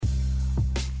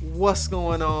What's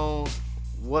going on?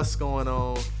 What's going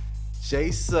on?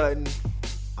 Jay Sutton.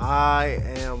 I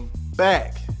am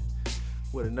back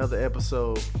with another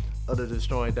episode of the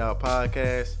Destroying Doubt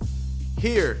podcast.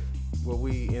 Here, where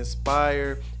we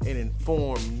inspire and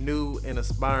inform new and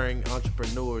aspiring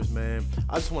entrepreneurs, man.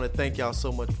 I just want to thank y'all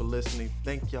so much for listening.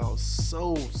 Thank y'all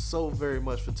so very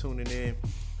much for tuning in.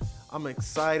 I'm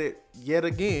excited yet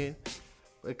again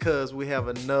because we have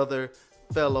another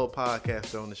fellow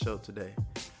podcaster on the show today.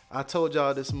 I told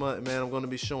y'all this month, man, I'm going to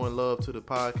be showing love to the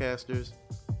podcasters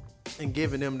and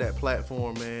giving them that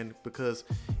platform, man, because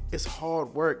it's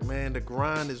hard work, man. The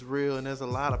grind is real, and there's a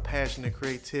lot of passion and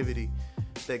creativity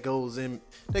that goes into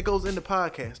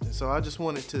podcasting. So I just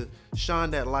wanted to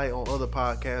shine that light on other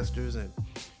podcasters and,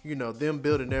 you know, them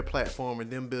building their platform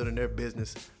and them building their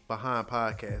business behind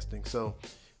podcasting. So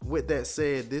with that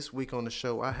said, this week on the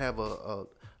show, I have a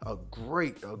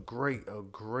great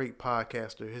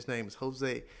podcaster. His name is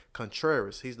Jose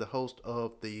Contreras. He's the host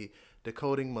of the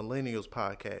Decoding Millennials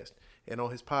podcast. And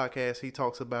on his podcast, he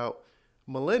talks about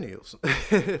millennials.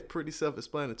 Pretty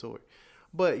self-explanatory.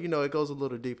 But, you know, it goes a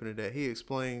little deeper than that. He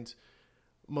explains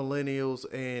millennials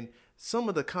and some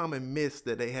of the common myths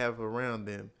that they have around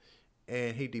them.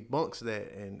 And he debunks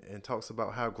that and talks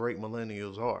about how great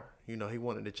millennials are. You know, he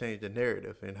wanted to change the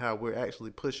narrative and how we're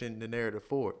actually pushing the narrative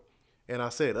forward. And I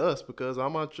said us because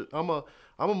I'm a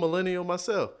millennial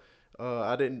myself.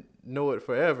 I didn't know it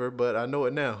forever, but I know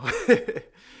it now.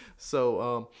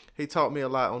 So he taught me a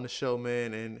lot on the show,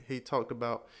 man, and he talked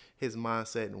about his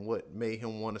mindset and what made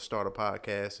him want to start a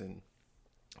podcast and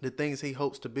the things he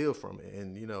hopes to build from it.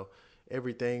 And, you know,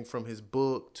 everything from his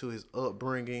book to his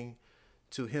upbringing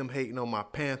to him hating on my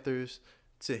Panthers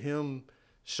to him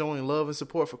showing love and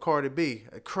support for Cardi B.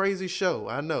 A crazy show,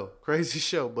 I know, crazy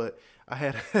show, but I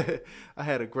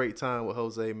had a great time with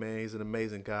Jose, man. He's an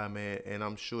amazing guy, man, and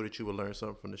I'm sure that you will learn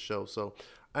something from the show. So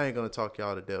I ain't gonna talk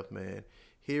y'all to death, man.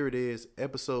 Here it is,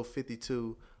 episode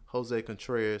 52, Jose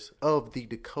Contreras of the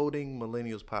Decoding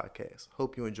Millennials podcast.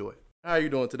 Hope you enjoy. How are you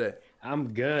doing today?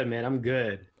 I'm good, man. I'm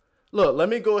good. Look, let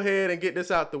me go ahead and get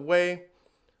this out the way.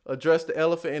 Address the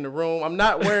elephant in the room. I'm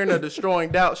not wearing a Destroying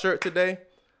Doubt shirt today.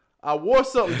 I wore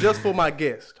something just for my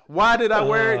guest. Why did I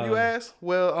wear it, you ask?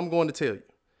 Well, I'm going to tell you.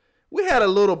 We had a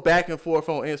little back and forth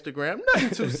on Instagram. Nothing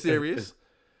too serious.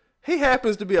 He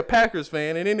happens to be a Packers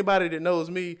fan, and anybody that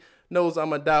knows me knows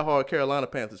I'm a diehard Carolina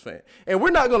Panthers fan. And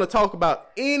we're not going to talk about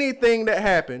anything that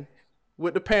happened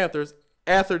with the Panthers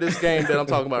after this game that I'm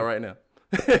talking about right now.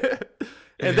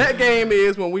 And that game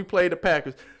is when we played the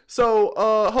Packers. So,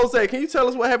 Jose, can you tell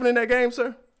us what happened in that game,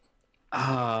 sir?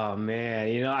 Oh, man.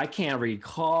 You know, I can't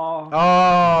recall.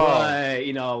 Oh. But,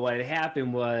 you know, what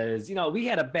happened was, you know, we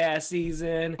had a bad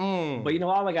season. But, you know,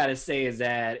 all I got to say is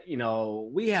that, you know,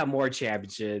 we have more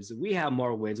championships. We have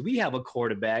more wins. We have a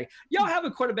quarterback. Y'all have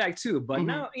a quarterback, too. But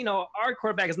now, you know, our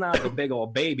quarterback is not like a big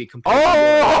old baby compared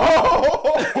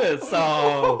to yours.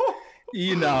 So,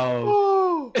 you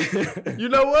know. You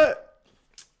know what?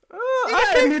 You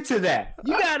got to admit to that.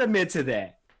 You got to admit to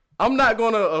that. I'm not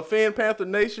going to offend Panther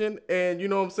Nation and, you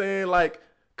know what I'm saying, like,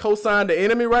 co-sign the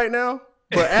enemy right now.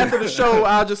 But after the show,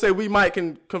 I'll just say we might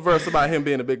can converse about him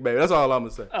being a big baby. That's all I'm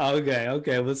going to say. Oh,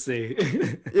 okay, we'll see.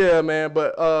 Yeah, man,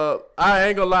 but I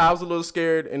ain't going to lie. I was a little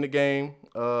scared in the game.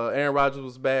 Aaron Rodgers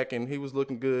was back, and he was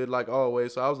looking good like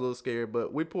always, so I was a little scared.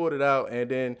 But we pulled it out, and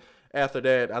then after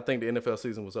that, I think the NFL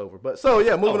season was over. But so,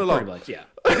 yeah, moving along. Pretty much, yeah.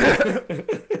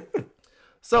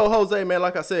 So, Jose, man,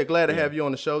 like I said, glad to have you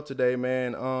on the show today,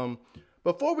 man.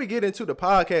 Before we get into the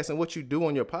podcast and what you do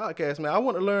on your podcast, man, I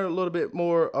want to learn a little bit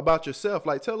more about yourself.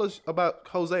 Like, tell us about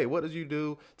Jose. What did you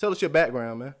do? Tell us your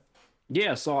background, man.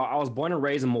 Yeah, so I was born and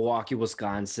raised in Milwaukee,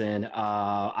 Wisconsin.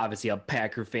 Obviously a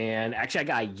Packer fan. Actually, I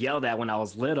got yelled at when I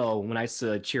was little when I used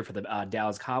to cheer for the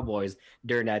Dallas Cowboys.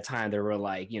 During that time, they were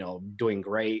like, you know, doing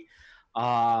great.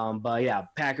 But yeah,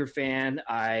 Packer fan.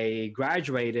 I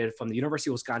graduated from the University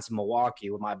of Wisconsin-Milwaukee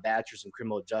with my bachelor's in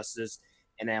criminal justice,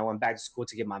 and then I went back to school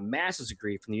to get my master's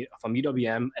degree from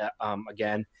UWM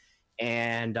again.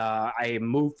 And I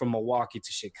moved from Milwaukee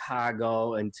to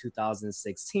Chicago in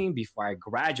 2016 before I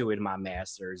graduated my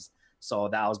master's. So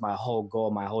that was my whole goal,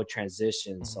 my whole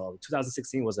transition. Mm-hmm. So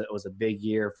 2016 was a big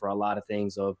year for a lot of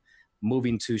things of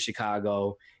moving to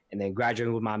Chicago and then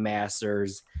graduating with my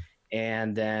master's.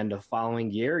 And then the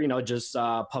following year, you know, just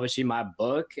publishing my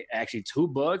book, actually 2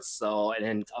 books. So, and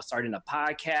then starting a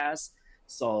podcast.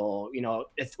 So, you know,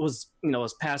 it was, you know,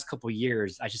 this past couple of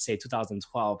years, I should say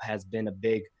 2012 has been a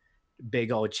big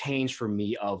old change for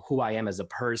me of who I am as a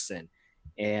person.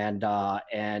 And I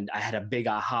had a big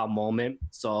aha moment.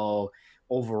 So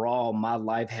overall, my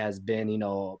life has been, you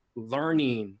know,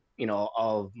 learning,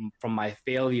 from my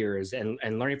failures and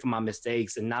learning from my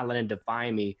mistakes and not letting it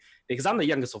define me, because I'm the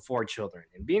youngest of four children,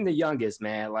 and being the youngest,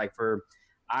 man, like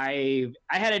I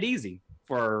had it easy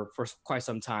for quite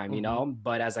some time,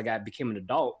 but as became an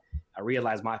adult, I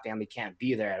realized my family can't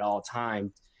be there at all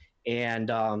times.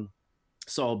 And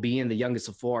so being the youngest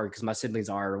of four, because my siblings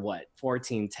are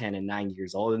 14, 10, and 9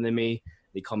 years older than me,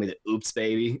 they call me the oops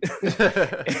baby.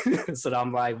 So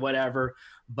I'm like, whatever.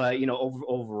 But,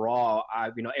 overall,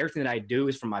 everything that I do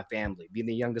is for my family. Being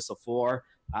the youngest of four,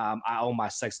 I owe my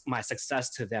success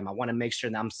to them. I want to make sure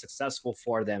that I'm successful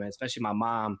for them, especially my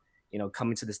mom,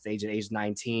 coming to the stage at age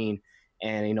 19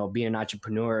 and, being an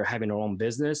entrepreneur, having her own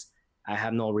business. I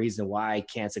have no reason why I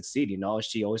can't succeed.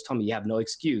 She always told me, you have no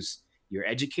excuse. You're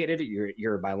educated,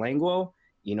 you're bilingual,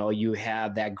 you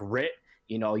have that grit,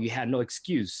 you have no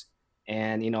excuse.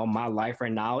 And, my life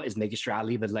right now is making sure I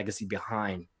leave a legacy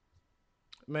behind.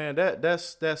 Man,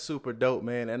 that's super dope,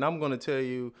 man. And I'm going to tell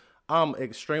you, I'm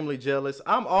extremely jealous.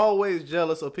 I'm always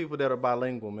jealous of people that are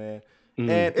bilingual, man.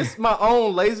 And it's my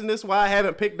own laziness why I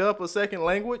haven't picked up a second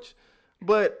language.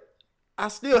 But I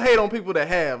still hate on people that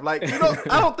have. Like,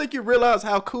 I don't think you realize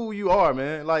how cool you are,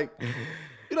 man. Like,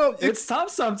 it's tough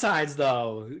sometimes,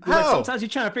 though. Like, sometimes you're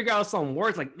trying to figure out some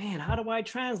words. Like, man, how do I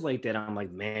translate that? I'm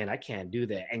like, man, I can't do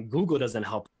that. And Google doesn't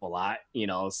help a lot,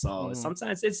 So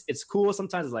sometimes it's cool.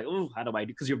 Sometimes it's like, oh, how do I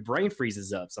do? Because your brain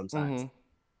freezes up sometimes.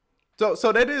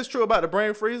 So that is true about the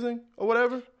brain freezing or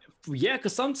whatever. Yeah,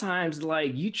 because sometimes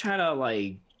like you try to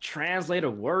like translate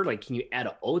a word, like can you add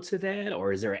an O to that,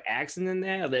 or is there an accent in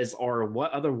that, or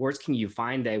what other words can you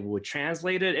find that would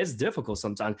translate it? It's difficult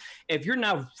sometimes if you're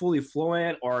not fully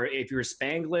fluent, or if you're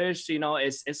Spanglish,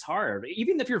 it's hard.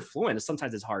 Even if you're fluent,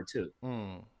 sometimes it's hard too.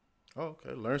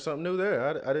 Okay, learn something new there.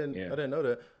 I didn't know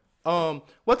that.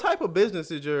 What type of business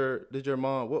did your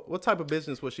mom? What type of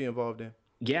business was she involved in?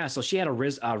 Yeah, so she had a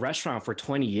restaurant for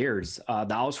 20 years. That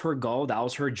was her goal. That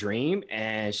was her dream.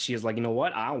 And she was like, you know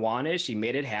what? I want it. She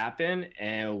made it happen.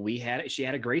 And she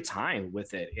had a great time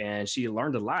with it. And she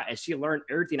learned a lot. And she learned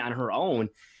everything on her own.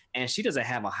 And she doesn't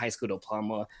have a high school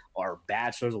diploma or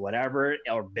bachelor's or whatever,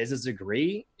 or business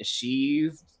degree. She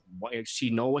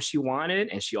know what she wanted,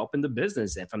 and she opened the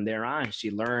business. And from there on, she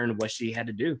learned what she had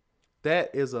to do.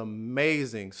 That is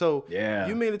amazing. So yeah,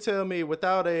 you mean to tell me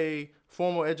without a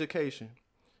formal education,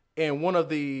 and one of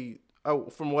the,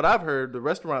 from what I've heard, the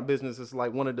restaurant business is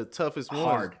like one of the toughest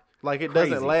ones. Like it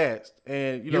doesn't last.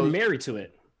 And you're married to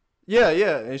it. Yeah.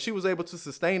 And she was able to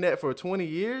sustain that for 20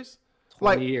 years.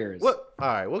 20 years. What? All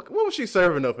right. What was she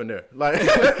serving up in there? Like,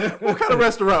 what kind of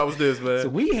restaurant was this, man? So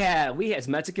we had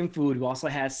Mexican food. We also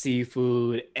had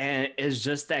seafood, and it's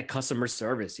just that customer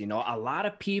service. A lot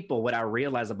of people. What I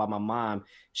realized about my mom,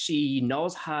 she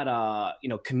knows how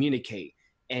to communicate,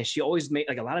 and she always make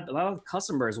like a lot of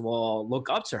customers will look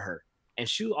up to her, and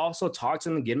she also talks to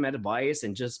them, give them advice,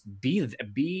 and just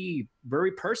be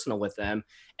very personal with them,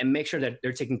 and make sure that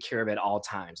they're taken care of at all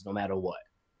times, no matter what.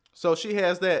 So she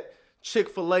has that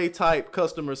Chick-fil-A type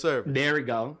customer service. There we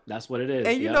go. That's what it is.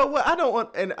 And you know what?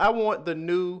 I want the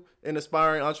new and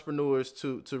aspiring entrepreneurs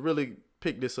to really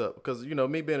pick this up, because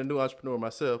me being a new entrepreneur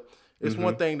myself, it's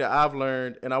one thing that I've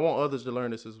learned, and I want others to learn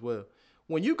this as well.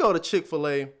 When you go to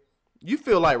Chick-fil-A, you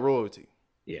feel like royalty.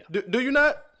 Yeah. Do you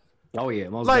not? Oh yeah,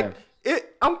 most like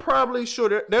I'm probably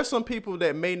sure there's some people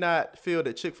that may not feel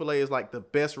that Chick-fil-A is like the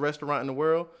best restaurant in the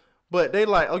world. But they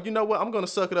like, oh, you know what? I'm going to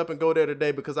suck it up and go there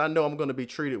today because I know I'm going to be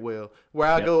treated well. Where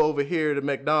I go over here to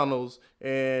McDonald's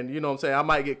and, what I'm saying, I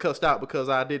might get cussed out because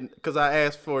I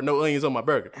asked for no onions on my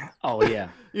burger. Oh, yeah.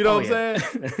 What I'm saying?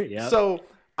 Yeah. So,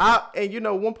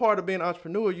 one part of being an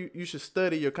entrepreneur, you should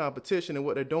study your competition and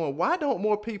what they're doing. Why don't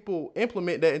more people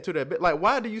implement that into their bit? Like,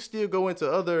 why do you still go into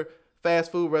other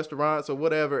fast food restaurants or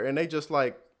whatever, and they just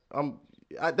like,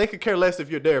 they could care less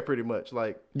if you're there pretty much.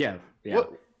 Like, yeah.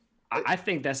 I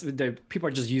think that's the people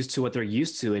are just used to what they're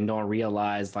used to and don't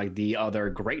realize like the other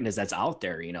greatness that's out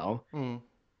there.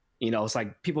 It's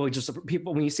like people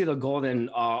when you see the golden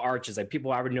arches, like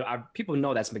people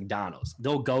know that's McDonald's.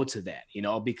 They'll go to that,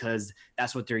 because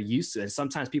that's what they're used to. And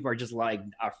sometimes people are just like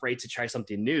afraid to try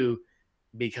something new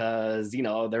because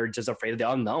they're just afraid of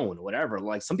the unknown or whatever.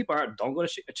 Like some people don't go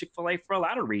to Chick-fil-A for a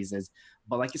lot of reasons,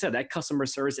 but like you said, that customer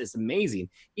service is amazing.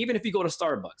 Even if you go to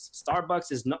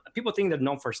Starbucks is not, people think they're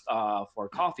known for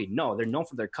coffee. No, they're known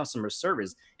for their customer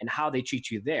service and how they treat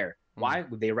you there. Why?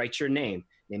 They write your name,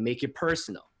 they make it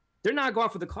personal. They're not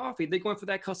going for the coffee, they're going for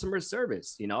that customer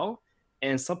service,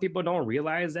 and some people don't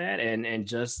realize that and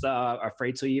just are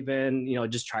afraid to even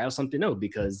just try out something new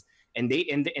because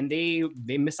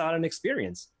they miss out on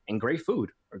experience and great food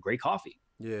or great coffee.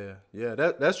 Yeah,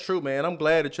 that's true, man. I'm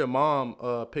glad that your mom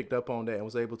picked up on that and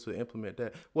was able to implement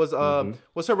that. Hmm.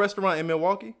 Was her restaurant in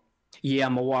Milwaukee? Yeah,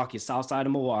 Milwaukee, south side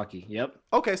of Milwaukee. Yep.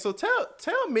 Okay, so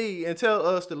tell me and tell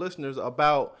us the listeners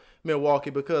about Milwaukee,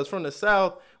 because from the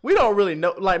South we don't really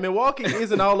know. Like, Milwaukee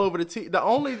isn't all over the The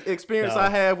only experience I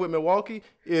No. have with Milwaukee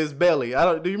is Belly. I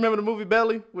don't. Do you remember the movie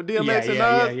Belly with Yeah, DMX and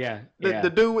yeah, yeah, Nas? yeah, The yeah.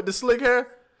 dude with the slick hair.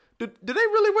 Do they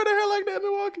really wear their hair like that in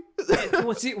Milwaukee?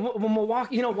 Well, see, when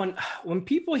Milwaukee, when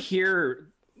people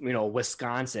hear,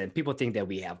 Wisconsin, people think that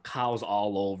we have cows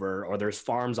all over or there's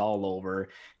farms all over.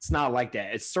 It's not like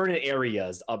that. It's certain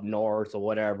areas up north or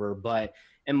whatever. But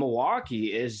in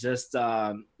Milwaukee, is just,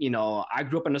 I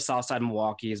grew up in the south side of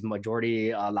Milwaukee. Is majority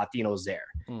Latinos there,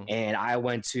 Mm. and I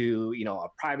went to a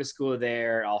private school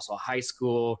there, also high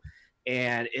school,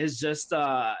 and it's just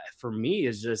for me,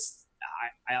 it's just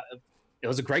I it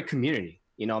was a great community,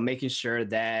 making sure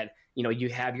that, you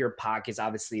have your pockets,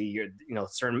 obviously your,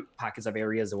 certain pockets of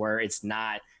areas where it's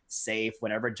not safe,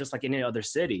 whatever, just like any other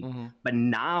city. Mm-hmm. But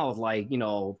now, like,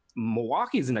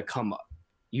 Milwaukee's going to come up.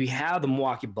 You have the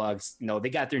Milwaukee Bucks, they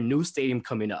got their new stadium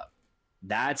coming up.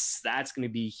 That's going to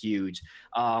be huge.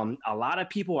 A lot of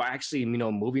people are actually,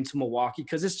 moving to Milwaukee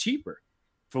because it's cheaper.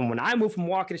 From when I moved from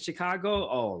Milwaukee to Chicago,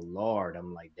 oh Lord,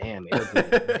 I'm like, damn,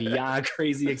 it'll be beyond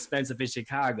crazy expensive in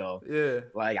Chicago. Yeah.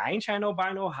 Like, I ain't trying to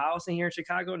buy no house in here in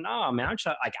Chicago. No, man, I'm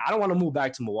trying. Like, I don't want to move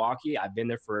back to Milwaukee. I've been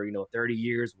there for 30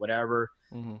 years, whatever.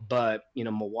 Mm-hmm. But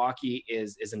Milwaukee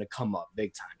is going to come up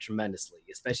big time, tremendously,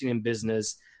 especially in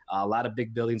business. A lot of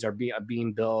big buildings are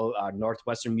being built.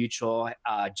 Northwestern Mutual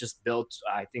just built,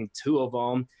 I think, 2 of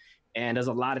them. And there's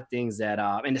a lot of things that,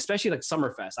 and especially like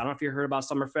Summerfest. I don't know if you heard about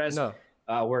Summerfest. No.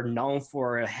 We're known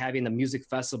for having the music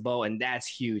festival, and that's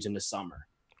huge in the summer.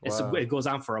 Wow. It goes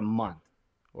on for a month.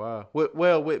 Wow.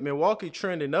 Well, with Milwaukee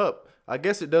trending up, I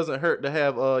guess it doesn't hurt to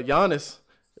have Giannis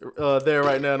there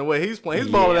right now. The way he's playing,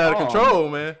 he's balling out of control,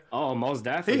 man. Oh, most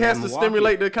definitely. He has to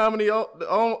stimulate the comedy all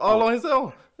on his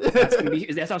own. That's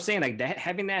what I'm saying. Like, that,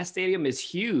 having that stadium is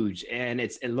huge, and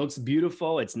it looks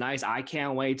beautiful. It's nice. I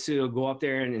can't wait to go up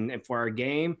there and for our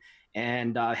game.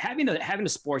 And having a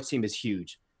sports team is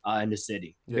huge in the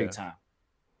city, big time.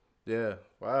 Yeah.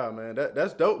 Wow, man.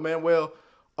 That's dope, man. Well,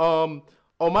 on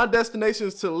my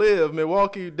destinations to live,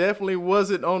 Milwaukee definitely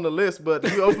wasn't on the list, but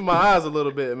you opened my eyes a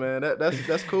little bit, man.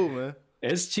 That's cool, man.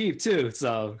 It's cheap too,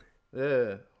 so.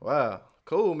 Yeah. Wow.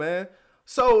 Cool, man.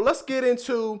 So let's get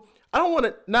into. I don't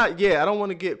want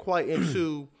to get quite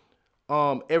into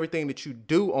everything that you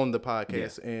do on the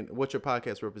podcast and what your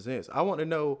podcast represents. I want to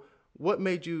know what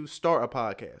made you start a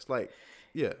podcast. Like,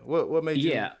 what made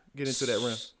you get into that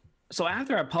realm? So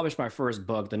after I published my first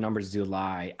book, The Numbers Do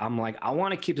Lie, I'm like, I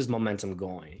want to keep this momentum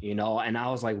going, and I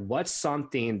was like, what's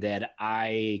something that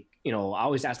I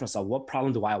always ask myself, what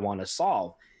problem do I want to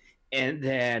solve? And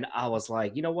then I was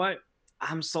like, you know what?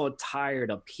 I'm so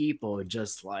tired of people,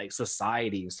 just like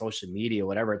society, social media,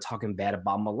 whatever, talking bad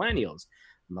about millennials.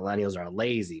 Millennials are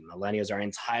lazy. Millennials are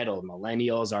entitled.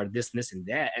 Millennials are this, and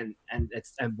that. And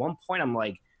it's, at one point, I'm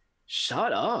like,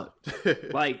 shut up.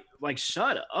 like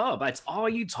shut up. That's all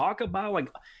you talk about. Like,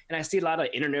 and I see a lot of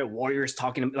internet warriors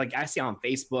talking, like I see on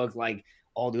Facebook, like,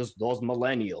 oh, those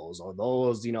millennials, or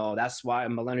those, that's why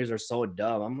millennials are so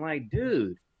dumb. I'm like,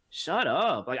 dude, shut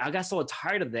up. Like, I got so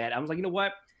tired of that. I was like, you know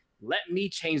what? Let me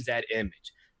change that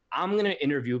image. I'm going to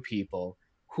interview people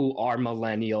who are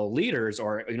millennial leaders,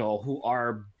 or, who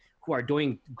are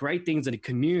doing great things in the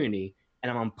community,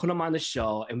 and I'm going to put them on the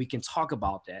show and we can talk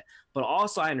about that. But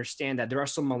also, I understand that there are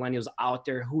some millennials out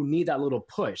there who need that little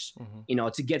push,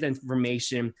 to get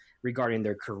information regarding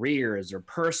their careers, their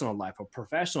personal life or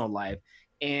professional life.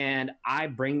 And I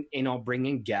bring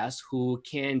in guests who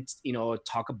can,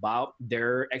 talk about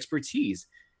their expertise,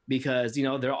 because,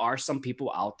 there are some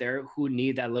people out there who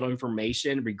need that little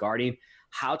information regarding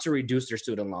how to reduce their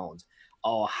student loans,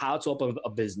 or how to open a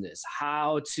business,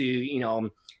 how to,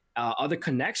 other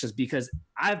connections. Because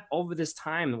I've, over this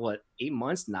time, 8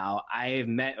 months now, I've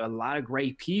met a lot of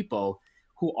great people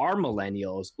who are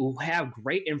millennials, who have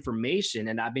great information,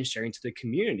 and I've been sharing to the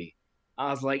community. I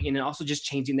was like, also just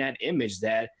changing that image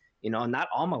that, not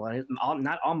all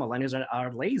millennials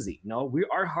are lazy. We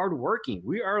are hardworking.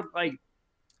 We are, like,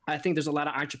 I think there's a lot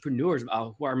of entrepreneurs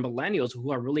who are millennials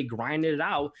who are really grinding it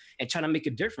out and trying to make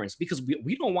a difference, because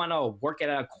we don't want to work at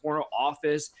a corner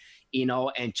office,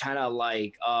 and trying to,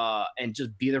 like, and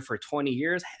just be there for 20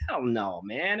 years. Hell no,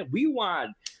 man. We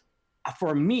want,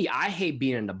 for me, I hate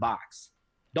being in the box.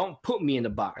 Don't put me in the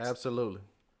box. Absolutely.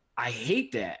 I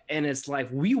hate that. And it's like,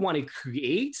 we want to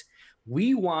create,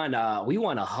 we want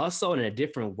to hustle in a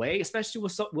different way, especially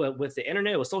with the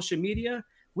internet, with social media.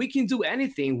 We can do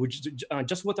anything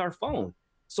just with our phone.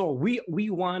 So we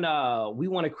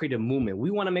wanna create a movement.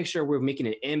 We want to make sure we're making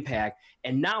an impact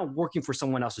and not working for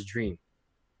someone else's dream.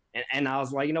 And I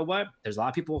was like, you know what? There's a lot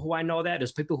of people who I know that.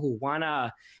 There's people who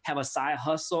wanna have a side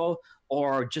hustle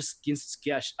or just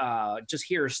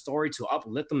hear a story to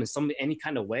uplift them in any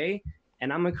kind of way.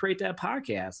 And I'm gonna create that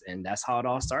podcast, and that's how it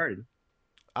all started.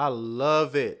 I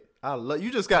love it. I love you.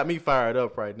 Just got me fired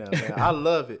up right now, man. I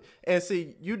love it. And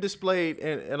see, you displayed,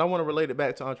 and I want to relate it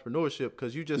back to entrepreneurship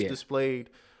because you just Yeah,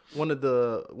 displayed one of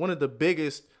the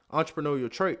biggest entrepreneurial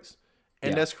traits,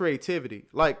 and yeah, that's creativity.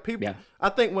 Like people, yeah. I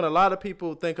think when a lot of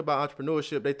people think about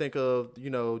entrepreneurship, they think of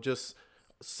just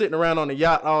sitting around on a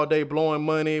yacht all day, blowing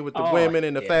money with the Oh, women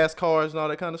and the yeah, fast cars and all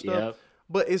that kind of stuff. yep,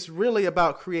 But it's really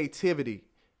about creativity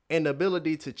and the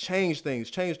ability to change things,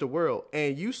 change the world.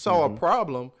 And you saw a hmm,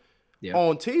 problem yep.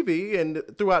 on TV and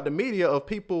throughout the media of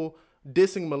people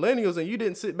dissing millennials, and you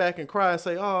didn't sit back and cry and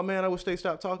say, "Oh man, I wish they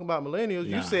stopped talking about millennials."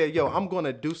 You Nah, said, "Yo, I'm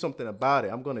gonna do something about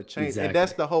it. I'm gonna change," and exactly.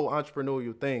 that's the whole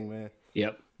entrepreneurial thing, man.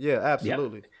 Yep, Yeah, yep.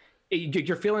 absolutely.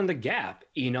 You're feeling the gap,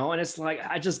 and it's like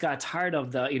I just got tired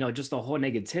of just the whole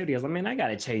negativity. I was like, man, I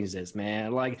gotta change this,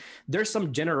 man. Like, there's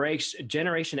some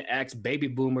Generation X baby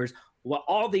boomers. What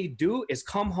all they do is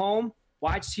come home,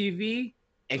 watch TV,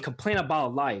 and complain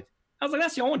about life. I was like,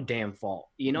 that's your own damn fault.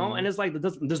 Hmm. And it's like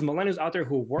there's millennials out there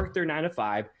who work their 9 to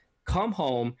 5, come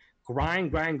home,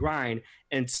 grind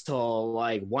until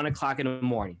like 1 o'clock in the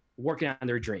morning, working on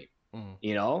their dream. Hmm.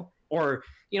 Or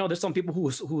there's some people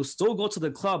who still go to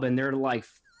the club and they're like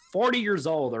 40 years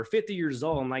old or 50 years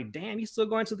old. I'm like, damn, you still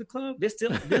going to the club? This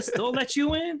still let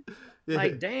you in? Yeah,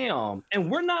 Like, damn. And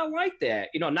we're not like that.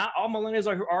 Not all millennials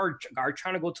are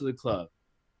trying to go to the club.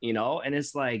 And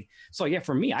it's like, so yeah,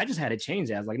 for me, I just had to change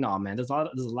that. I was like, no, man, there's a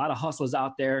lot of hustlers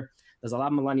out there. There's a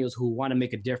lot of millennials who want to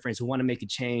make a difference, who want to make a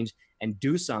change and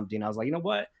do something. I was like, you know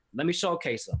what? Let me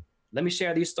showcase them. Let me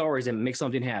share these stories and make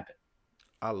something happen.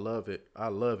 I love it. I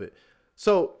love it.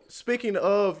 So speaking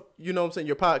of, what I'm saying,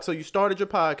 your pod, so you started your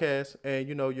podcast, and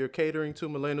you're catering to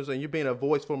millennials, and you're being a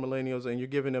voice for millennials, and you're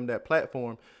giving them that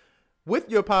platform.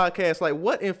 With your podcast, like,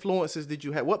 what influences did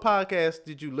you have? What podcasts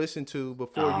did you listen to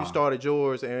before you Uh, started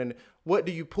yours, and what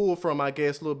do you pull from, I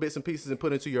guess, little bits and pieces and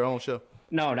put into your own show?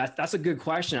 No, that's a good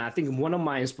question. I think one of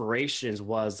my inspirations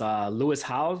was Lewis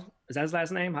Howes. Is that his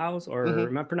last name, Howes? Or Mm-hmm.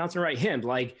 am I pronouncing it right? Him,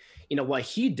 like, what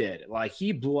he did. Like,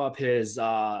 he blew up his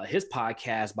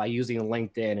podcast by using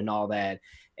LinkedIn and all that.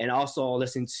 And also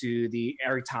listen to the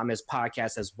Eric Thomas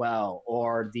podcast as well,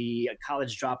 or the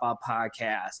College Dropout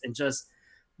podcast. And just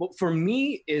what for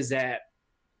me is that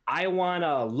I want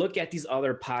to look at these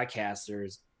other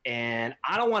podcasters, and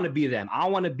I don't want to be them. I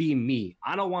want to be me.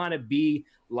 I don't want to be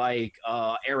like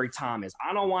Eric Thomas.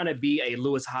 I don't want to be a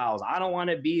Lewis Howes. I don't want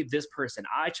to be this person.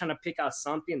 I trying to pick out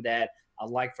something that I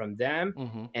like from them,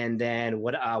 Mm-hmm. and then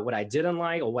what I didn't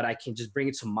like, or what I can just bring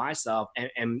it to myself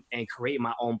and create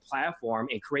my own platform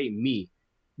and create me,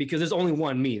 because there's only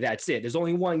one me. That's it. There's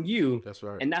only one you, That's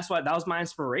right. and that's why that was my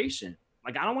inspiration.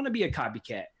 Like, I don't want to be a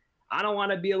copycat. I don't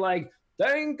want to be like,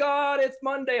 thank God it's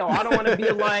Monday. Or I don't want to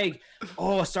be like,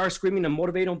 oh, start screaming and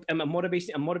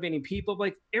motivating people.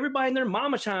 Like, everybody and their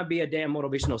mama trying to be a damn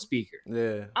motivational speaker.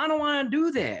 Yeah. I don't want to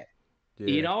do that.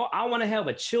 Yeah. I want to have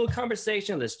a chill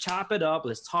conversation. Let's chop it up.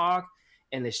 Let's talk,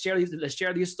 and let's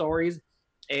share these stories.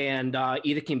 And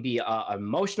either can be an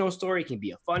emotional story, it can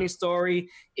be a funny story,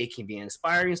 it can be an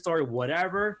inspiring story,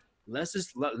 whatever. Let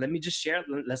me just share.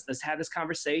 Let's have this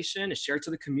conversation and share it to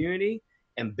the community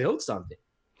and build something.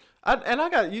 I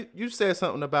got you. You said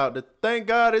something about the thank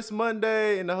God it's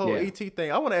Monday and the whole Yeah. ET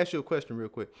thing. I want to ask you a question real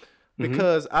quick Mm-hmm.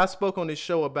 because I spoke on this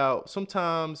show about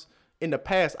sometimes in the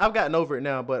past. I've gotten over it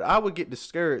now, but I would get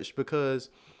discouraged because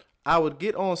I would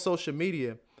get on social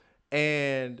media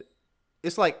and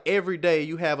it's like every day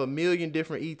you have a million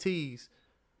different ETs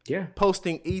Yeah.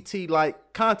 posting ET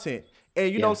like content.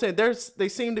 And you know Yeah. what I'm saying? They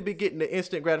seem to be getting the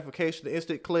instant gratification, the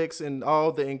instant clicks and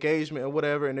all the engagement or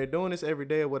whatever, and they're doing this every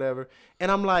day or whatever.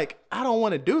 And I'm like, I don't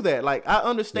want to do that. Like, I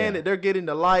understand Yeah. that they're getting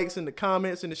the likes and the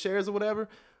comments and the shares or whatever,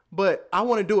 but I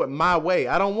want to do it my way.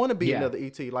 I don't want to be Yeah. another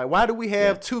ET. Like, why do we Yeah.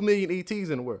 have 2 million ETs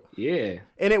in the world? Yeah.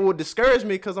 And it would discourage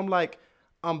me because I'm like,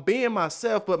 I'm being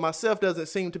myself, but myself doesn't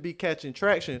seem to be catching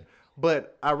traction.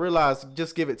 But I realize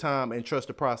just give it time and trust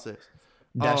the process.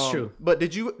 That's true. But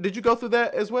did you go through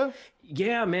that as well?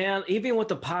 Yeah, man. Even with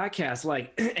the podcast,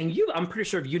 like, and I'm pretty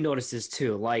sure you noticed this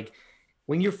too. Like,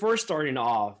 when you're first starting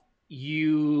off,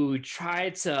 you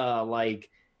try to like,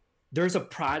 there's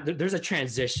a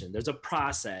transition, there's a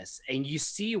process, and you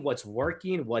see what's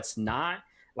working, what's not.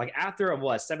 Like, after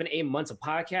 7, 8 months of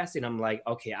podcasting, I'm like,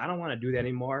 okay, I don't want to do that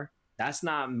anymore. That's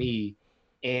not me.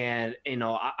 And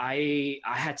I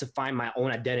had to find my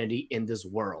own identity in this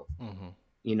world. Mm-hmm.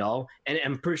 And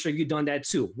I'm pretty sure you've done that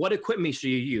too. What equipment should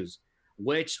you use?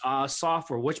 Which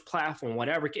software, which platform,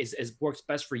 whatever is works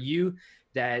best for you,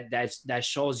 that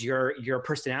shows your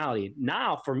personality.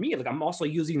 Now for me, like, I'm also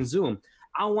using Zoom.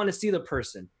 I want to see the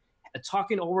person.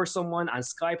 Talking over someone on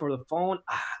Skype or the phone,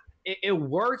 it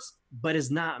works, but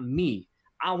it's not me.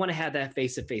 I want to have that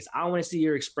face to face. I want to see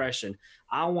your expression.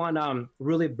 I want to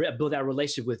really build that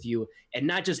relationship with you, and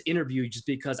not just interview you just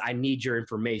because I need your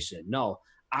information. No,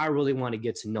 I really want to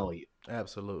get to know you.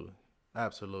 Absolutely.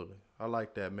 Absolutely. I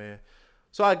like that, man.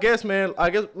 So I guess, man,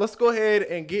 let's go ahead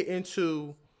and get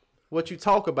into what you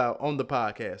talk about on the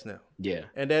podcast now. Yeah.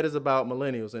 And that is about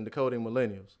millennials and decoding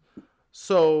millennials.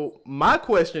 So my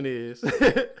question is,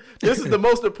 this is the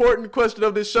most important question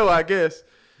of this show, I guess,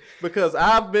 because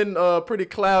I've been pretty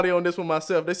cloudy on this one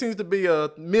myself. There seems to be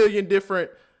a million different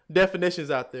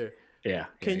definitions out there. Yeah.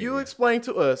 Can you explain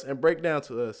to us and break down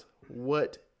to us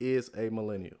what is a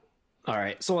millennial? All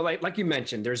right. So like you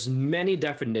mentioned, there's many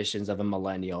definitions of a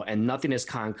millennial, and nothing is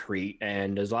concrete,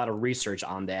 and there's a lot of research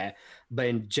on that. But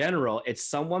in general, it's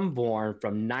someone born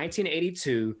from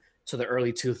 1982 to the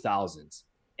early 2000s,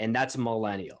 and that's a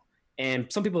millennial. And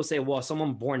some people say, well,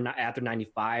 someone born after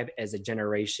 95 as a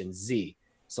Generation Z.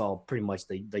 So pretty much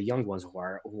the young ones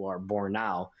who are born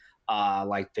now,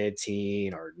 like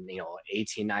 15 or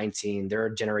 18, 19, they're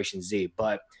Generation Z.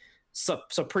 But so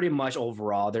pretty much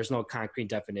overall, there's no concrete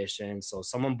definition. So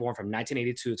someone born from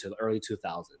 1982 to the early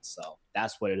 2000s. So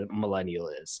that's what a millennial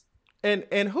is.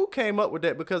 And who came up with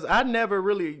that? Because I never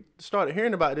really started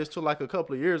hearing about this till like a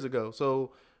couple of years ago.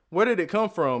 So where did it come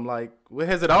from? Like,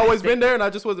 has it always been there and I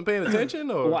just wasn't paying attention?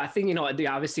 Or? Well, I think,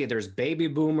 obviously there's baby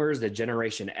boomers, the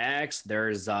Generation X,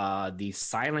 there's the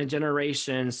silent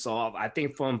generation. So I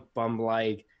think from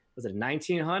like, was it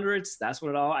 1900s? That's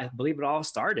when I believe it all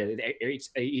started.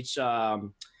 Each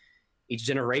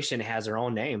generation has their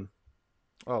own name.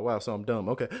 Oh, wow. So I'm dumb.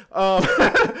 Okay.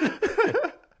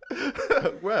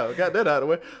 Well, got that out of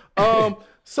the way.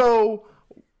 So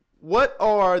what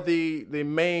are the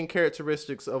main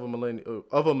characteristics of a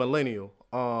millennial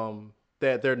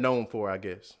that they're known for, I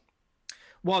guess?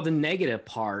 Well, the negative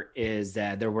part is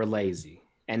that they were lazy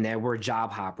and that we're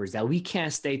job hoppers, that we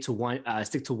can't stick to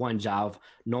one job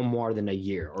no more than a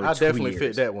year or 2 years. I definitely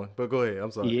fit that one, but go ahead.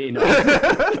 I'm sorry.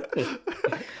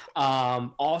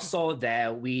 Also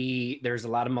that there's a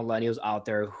lot of millennials out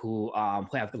there who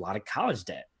have a lot of college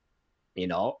debt.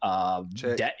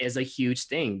 Debt is a huge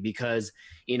thing because,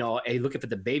 looking for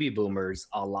the baby boomers,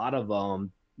 a lot of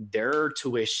them, their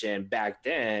tuition back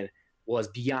then was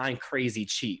beyond crazy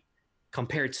cheap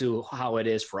compared to how it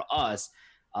is for us.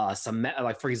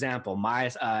 Like, for example,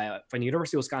 from the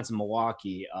University of Wisconsin,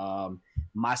 Milwaukee,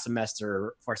 my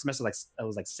semester like it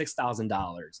was like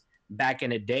 $6,000. Back in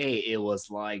the day, it was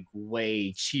like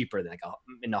way cheaper, than like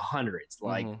in the hundreds,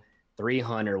 like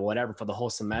 300, whatever, for the whole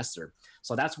semester.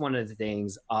 So that's one of the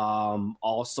things.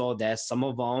 Also, that some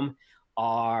of them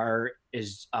are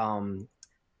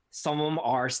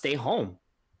stay home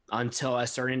until a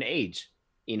certain age.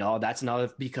 That's another,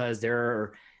 because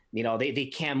they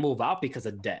can't move out because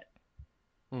of debt.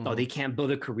 Or they can't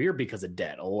build a career because of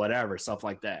debt or whatever, stuff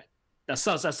like that. That's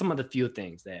some of the few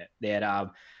things that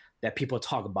people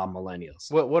talk about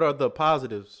millennials. What are the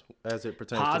positives as it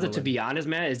pertains to be honest,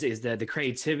 man, is the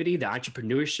creativity, the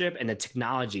entrepreneurship, and the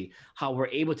technology, how we're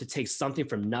able to take something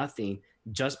from nothing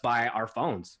just by our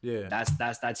phones. Yeah.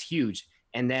 That's huge.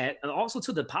 And that also,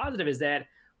 to the positive, is that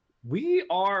we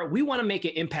want to make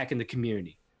an impact in the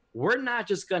community. We're not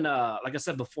just gonna, like I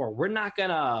said before, we're not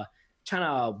gonna try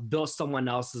to build someone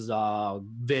else's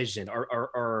vision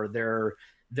or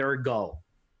their goal.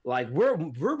 Like,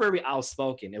 we're very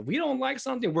outspoken. If we don't like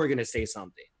something, we're gonna say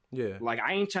something. Yeah. Like,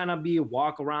 I ain't trying to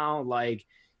walk around like,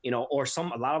 or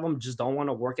a lot of them just don't want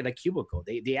to work at a cubicle.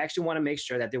 They actually want to make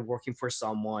sure that they're working for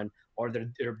someone, or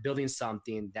they're building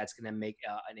something that's gonna make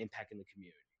an impact in the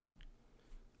community.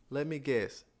 Let me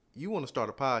guess. You want to start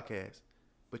a podcast,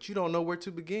 but you don't know where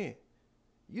to begin.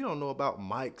 You don't know about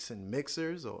mics and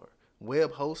mixers or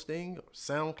web hosting or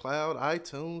SoundCloud,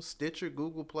 iTunes, Stitcher,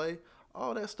 Google Play.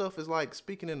 All that stuff is like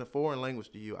speaking in a foreign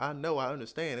language to you. I know, I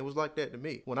understand. It was like that to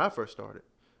me when I first started.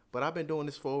 But I've been doing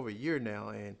this for over a year now,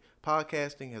 and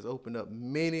podcasting has opened up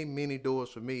many, many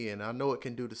doors for me, and I know it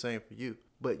can do the same for you.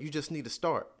 But you just need to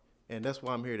start, and that's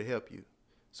why I'm here to help you.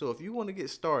 So if you want to get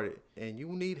started and you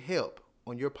need help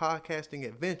on your podcasting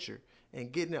adventure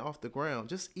and getting it off the ground,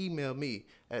 just email me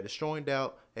at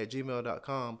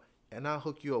destroyingdoubt@gmail.com, and I'll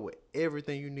hook you up with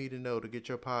everything you need to know to get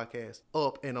your podcast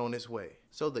up and on its way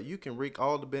so that you can reap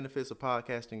all the benefits of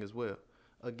podcasting as well.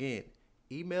 Again,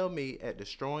 email me at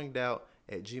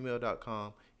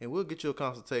destroyingdoubt@gmail.com, and we'll get you a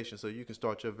consultation so you can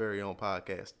start your very own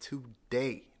podcast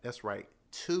today. That's right,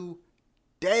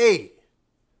 today.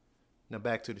 Now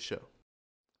back to the show.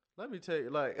 Let me tell you,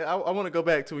 like, I want to go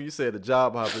back to when you said the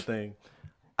job hopper thing.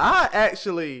 I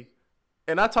actually,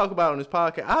 and I talk about it on this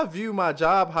podcast, I view my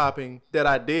job hopping that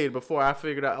I did before I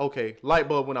figured out, okay, light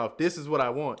bulb went off. This is what I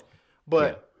want.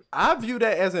 But I view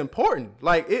that as important.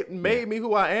 Like, it made me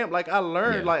who I am. Like, I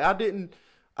learned, like,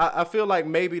 I feel like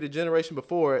maybe the generation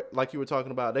before it, like you were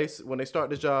talking about, when they start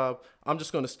the job, I'm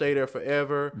just going to stay there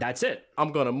forever. That's it.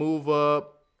 I'm going to move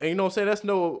up. And you know what I'm saying? That's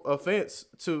no offense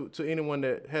to anyone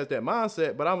that has that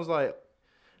mindset. But I was like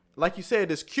you said,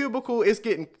 this cubicle is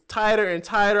getting tighter and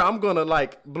tighter. I'm going to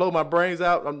like blow my brains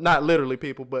out. I'm not literally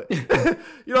people, but you know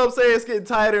what I'm saying? It's getting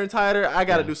tighter and tighter. I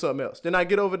got to do something else. Then I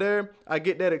get over there. I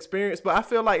get that experience. But I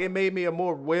feel like it made me a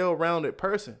more well-rounded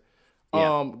person.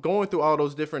 Going through all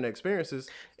those different experiences,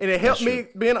 and it helped me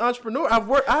be an entrepreneur.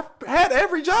 I've had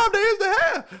every job there is to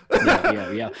have.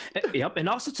 Yep. And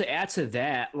also to add to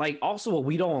that, like, also what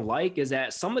we don't like is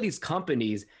that some of these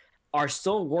companies are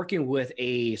still working with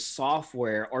a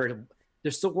software, or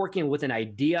they're still working with an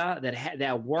idea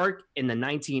that worked in the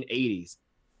 1980s.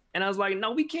 And I was like,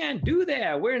 no, we can't do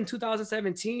that. We're in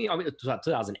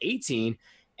 2018.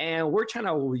 And we're trying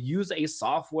to use a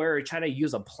software, or trying to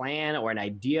use a plan or an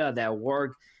idea that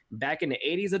worked back in the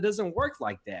 80s. It doesn't work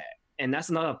like that. And that's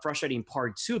another frustrating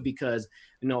part too, because,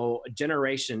 you know,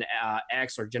 Generation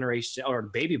X or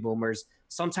baby boomers,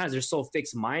 sometimes they're so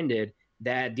fixed minded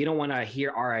that they don't want to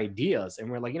hear our ideas. And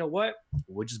we're like, you know what?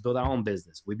 We'll just build our own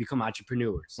business. We become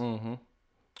entrepreneurs. Mm-hmm.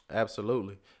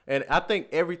 Absolutely. And I think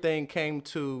everything came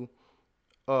to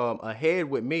a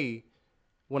head with me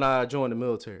when I joined the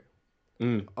military.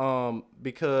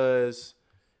 Because,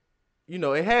 you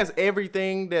know, it has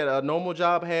everything that a normal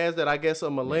job has that I guess a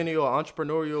millennial or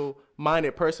entrepreneurial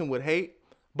minded person would hate,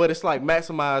 but it's like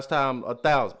maximized time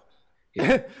 1,000.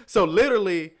 Yeah. So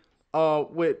literally,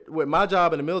 with my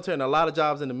job in the military and a lot of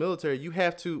jobs in the military, you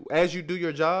have to, as you do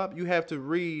your job, you have to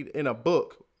read in a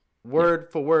book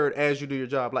word for word as you do your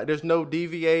job. Like, there's no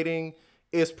deviating.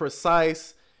 It's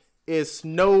precise. It's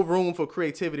no room for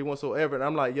creativity whatsoever. And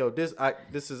I'm like, yo, this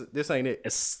ain't it.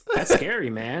 That's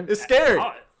scary, man. It's scary.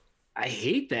 I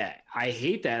hate that.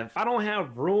 If I don't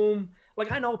have room,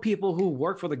 like, I know people who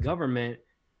work for the government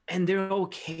and they're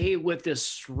okay with this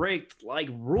strict like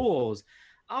rules.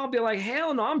 I'll be like,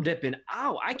 hell no, I'm dipping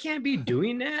out. I can't be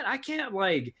doing that. I can't,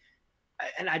 like,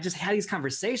 and I just had these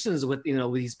conversations with, you know,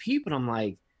 with these people. And I'm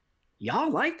like,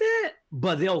 y'all like that?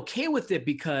 But they're okay with it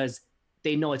because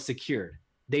they know it's secured.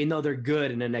 They know they're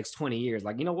good in the next 20 years.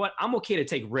 Like, you know what? I'm okay to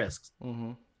take risks.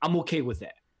 Mm-hmm. I'm okay with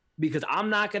that, because I'm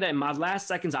not going to, in my last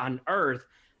seconds on earth,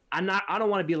 I don't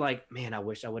want to be like, man, I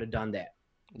wish I would have done that.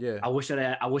 Yeah. I wish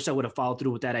I would have followed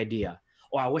through with that idea,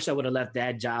 or I wish I would have left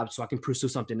that job so I can pursue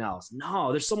something else.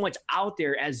 No, there's so much out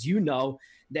there, as you know,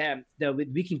 that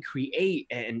we can create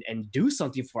and do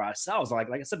something for ourselves. Like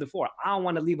I said before, I don't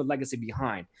want to leave a legacy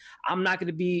behind. I'm not going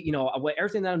to be, you know,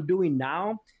 everything that I'm doing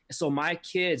now, so my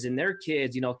kids and their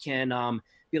kids, you know, can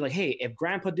be like, hey, if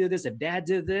grandpa did this, if dad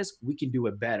did this, we can do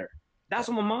it better. That's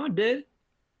what my mom did.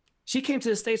 She came to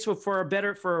the States for a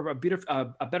better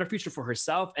future for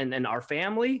herself and our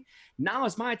family. Now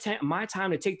it's my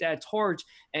time to take that torch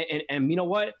and you know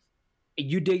what?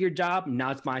 You did your job.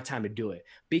 Now it's my time to do it.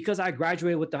 Because I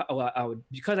graduated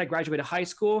because I graduated high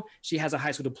school, she has a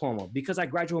high school diploma. Because I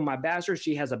graduated with my bachelor's,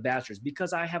 she has a bachelor's.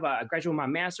 Because I graduated with my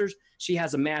master's, she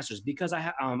has a master's. Because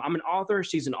I'm an author,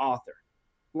 she's an author.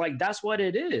 Like, that's what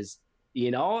it is, you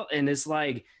know. And it's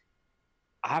like,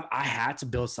 I had to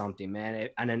build something, man.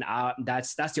 And then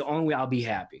that's the only way I'll be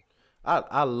happy.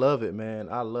 I love it, man.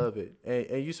 I love it.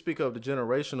 And you speak of the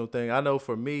generational thing. I know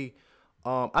for me,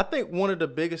 I think one of the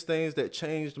biggest things that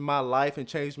changed my life and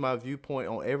changed my viewpoint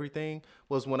on everything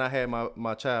was when I had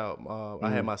my child. I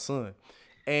had my son.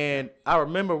 And I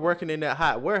remember working in that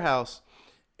hot warehouse,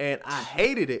 and I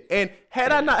hated it. And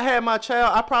had I not had my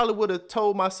child, I probably would have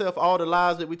told myself all the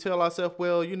lies that we tell ourselves.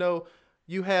 Well, you know,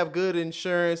 you have good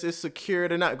insurance. It's secure.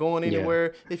 They're not going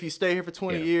anywhere. Yeah. If you stay here for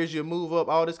 20 years, you'll move up,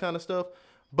 all this kind of stuff.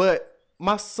 But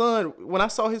my son, when I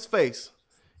saw his face,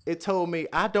 it told me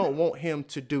I don't want him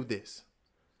to do this.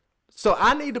 So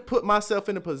I need to put myself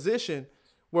in a position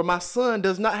where my son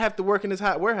does not have to work in this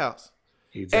hot warehouse.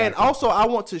 Exactly. And also, I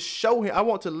want to show him, I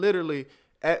want to literally,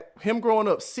 at him growing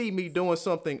up, see me doing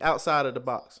something outside of the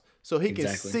box. So he can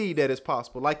see that it's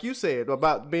possible. Like you said,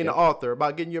 about being an author,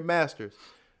 about getting your master's.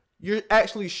 You're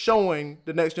actually showing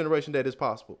the next generation that it's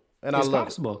possible. And I love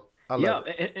it. I love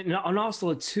it. And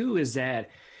also, too, is that,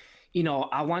 you know,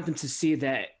 I want them to see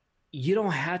that you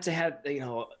don't have to have,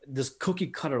 this cookie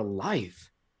cutter life.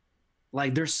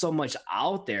 Like there's so much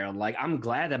out there. Like I'm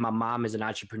glad that my mom is an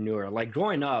entrepreneur. Like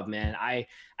growing up, man, I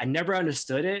never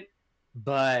understood it,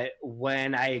 but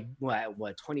when I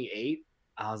what 28,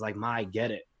 I was like, Ma, I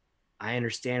get it. I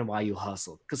understand why you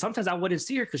hustle. Because sometimes I wouldn't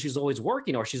see her because she's always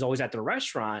working or she's always at the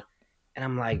restaurant, and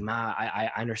I'm like, Ma,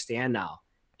 I understand now.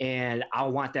 And I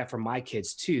want that for my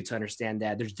kids too, to understand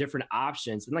that there's different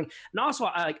options. And like, and also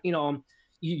I like,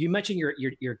 you mentioned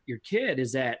your kid,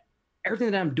 is that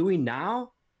everything that I'm doing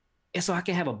now, and so I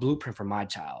can have a blueprint for my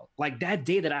child. Like that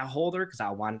day that I hold her, because I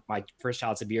want my first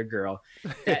child to be a girl.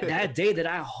 That day that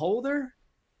I hold her,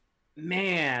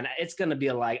 man, it's gonna be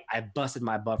like I busted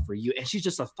my butt for you. And she's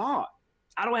just a thought.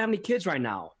 I don't have any kids right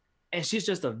now. And she's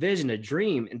just a vision, a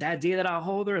dream. And that day that I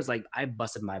hold her is like, I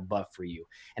busted my butt for you.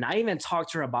 And I even talk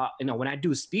to her about, when I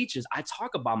do speeches, I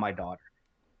talk about my daughter.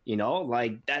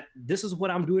 Like that, this is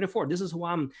what I'm doing it for. This is who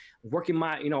I'm working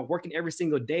every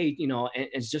single day, and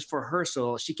it's just for her,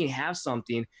 so she can have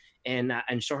something and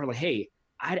show her like, hey,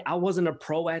 I wasn't a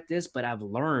pro at this, but I've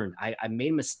learned. I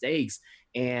made mistakes,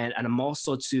 and I'm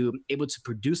also able to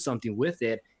produce something with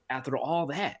it after all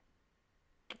that.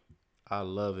 I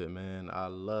love it, man. I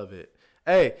love it.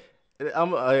 Hey,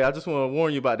 I just want to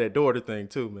warn you about that daughter thing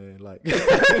too, man. Like,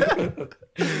 oh,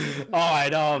 I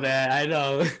know, man. I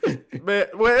know. man,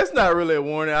 well, it's not really a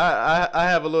warning. I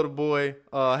have a little boy.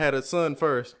 I had a son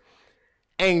first.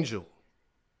 Angel.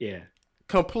 Yeah.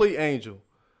 Complete angel.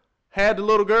 Had the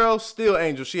little girl, still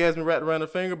angel. She has me wrapped around her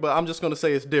finger, but I'm just gonna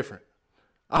say it's different.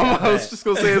 I was just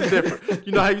gonna say it's different.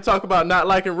 You know how you talk about not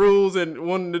liking rules and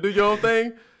wanting to do your own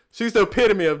thing? She's the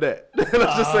epitome of that. Let's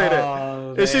just say that.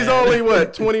 And Man. she's only,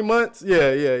 20 months?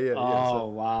 Yeah. Oh, so,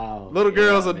 wow. Little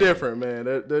girls are different, man.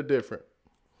 They're different.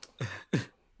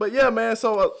 But yeah, man,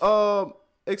 so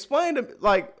explain to me,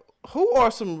 like, who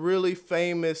are some really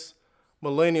famous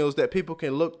millennials that people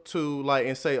can look to, like,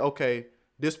 and say, okay,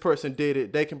 this person did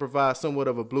it. They can provide somewhat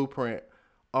of a blueprint.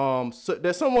 So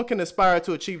that someone can aspire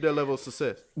to achieve their level of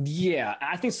success. Yeah,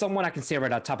 I think someone I can say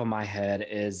right on top of my head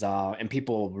is, and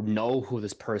people know who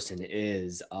this person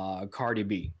is, Cardi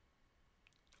B.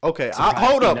 Okay,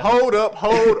 hold up.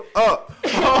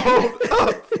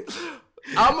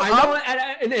 I know,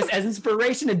 and it's as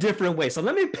inspiration in different ways. So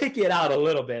let me pick it out a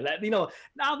little bit.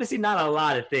 Obviously not a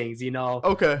lot of things,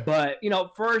 Okay. But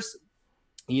first,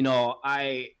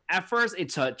 at first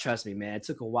trust me, man, it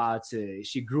took a while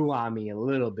she grew on me a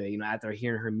little bit, after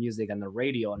hearing her music on the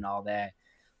radio and all that.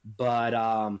 But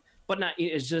not,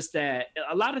 it's just that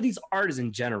a lot of these artists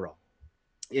in general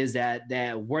is that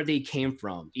where they came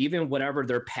from, even whatever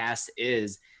their past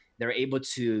is, they're able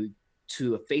to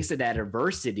face that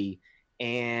adversity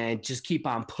and just keep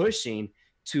on pushing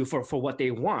for what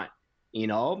they want.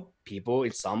 People,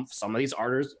 some of these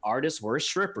artists were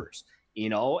strippers,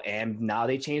 and now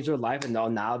they changed their life, and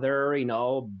now they're,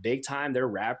 big time, they're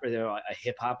rapper, they're a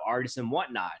hip hop artist and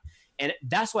whatnot. And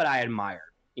that's what I admire,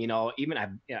 even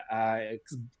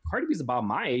Cardi B is about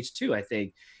my age too, I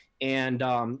think. And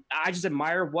I just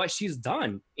admire what she's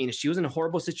done. She was in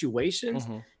horrible situations,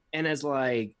 and it's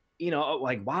like,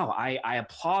 like, wow, I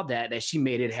applaud that she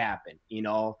made it happen.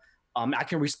 I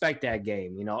can respect that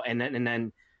game, and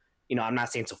then, I'm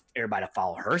not saying to everybody to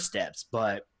follow her steps,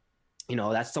 but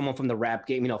that's someone from the rap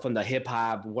game, from the hip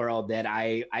hop world that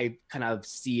I kind of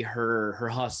see her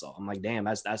hustle. I'm like, damn,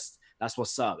 that's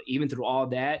what's up. Even through all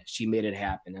that, she made it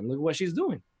happen, and look at what she's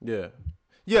doing.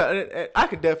 Yeah, and I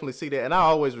could definitely see that, and I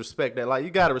always respect that. Like, you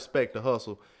gotta respect the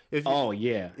hustle. If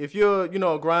you're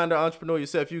a grinder, entrepreneur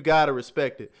yourself, you gotta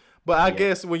respect it. But I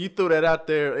guess when you threw that out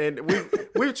there, and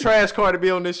we've trashed Cardi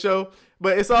B on this show,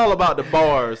 but it's all about the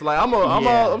bars. Like,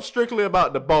 I'm strictly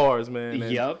about the bars, man.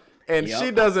 And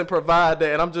she doesn't provide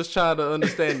that, and I'm just trying to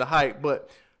understand the hype. But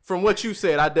from what you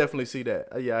said, I definitely see that.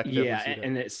 Yeah, I can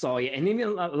definitely see that. And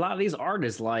even a lot of these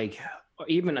artists, like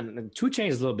even 2 Chainz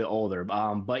is a little bit older,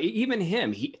 but even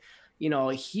him, he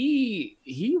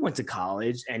went to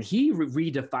college and he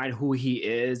redefined who he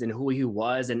is and who he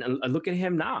was, and look at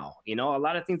him now. A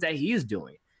lot of things that he's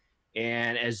doing,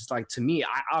 and it's just like, to me,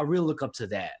 I really look up to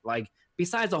that. Like,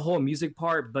 besides the whole music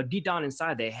part, but deep down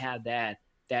inside, they had that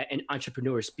an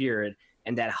entrepreneur spirit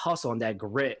and that hustle and that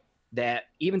grit, that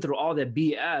even through all that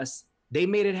BS, they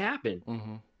made it happen.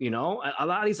 A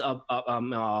lot of these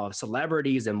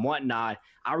celebrities and whatnot,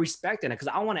 I respect it, because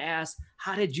I want to ask,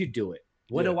 how did you do it?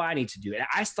 What do I need to do? And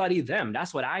I study them.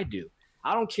 That's what I do.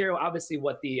 I don't care, obviously,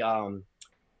 what the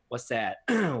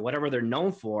whatever they're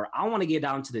known for. I want to get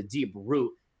down to the deep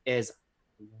root. Is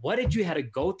what did you have to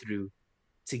go through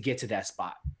to get to that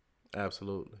spot?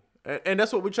 Absolutely. And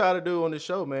that's what we try to do on this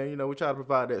show, man. We try to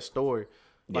provide that story.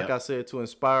 like Yep. I said, to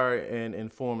inspire and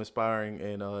inform aspiring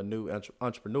and new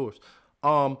entrepreneurs.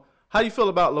 How do you feel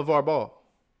about LeVar Ball?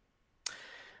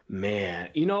 Man,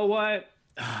 you know what?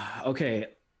 Okay,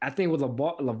 I think with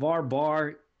LeVar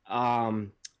Bar,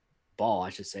 Ball, I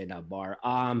should say, not Bar.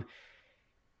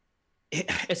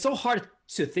 It's so hard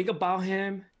to think about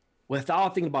him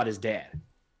without thinking about his dad.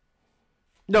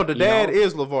 No, the You dad know?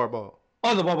 is LeVar Ball.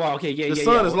 Oh, LeVar Ball. Okay, yeah, The yeah, yeah.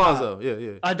 son is Lonzo. Yeah,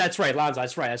 yeah. That's right, Lonzo.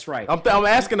 That's right. I'm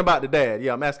asking about the dad.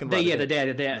 Yeah, I'm asking about Yeah, the dad.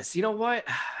 the dad. So, you know what?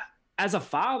 As a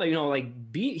father,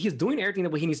 he's doing everything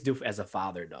that he needs to do as a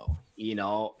father, though.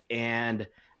 And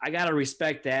I gotta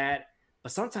respect that.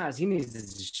 But sometimes he needs to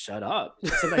just shut up.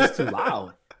 Sometimes it's too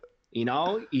loud.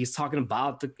 He's talking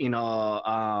about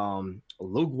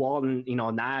Luke Walton,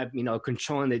 not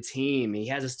controlling the team. He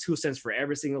has his 2 cents for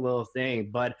every single little thing.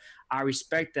 But I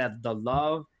respect that the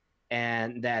love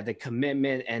and that the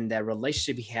commitment and that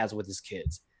relationship he has with his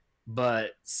kids.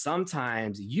 But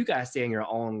sometimes you gotta stay in your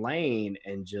own lane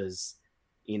and just,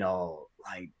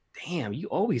 like, damn, you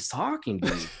always talking,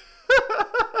 dude.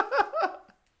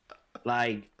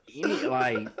 Like,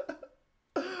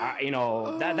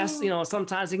 that's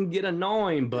sometimes it can get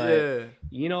annoying, but Yeah.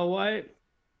 you know what?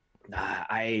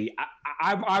 I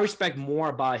respect more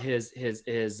about his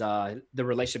the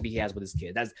relationship he has with his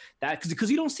kid. That's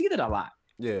because you don't see that a lot.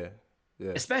 Yeah.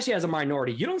 Yeah. Especially as a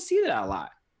minority, you don't see that a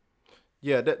lot.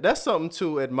 Yeah, that's something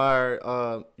to admire.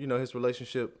 His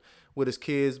relationship with his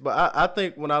kids. But I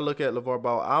think when I look at LeVar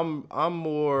Ball, I'm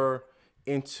more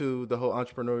into the whole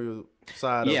entrepreneurial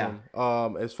side of him.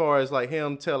 As far as like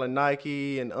him telling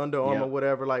Nike and Under Armour,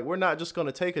 whatever, like we're not just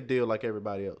gonna take a deal like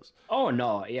everybody else. Oh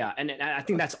no, yeah, and I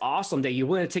think that's awesome that you're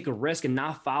willing to take a risk and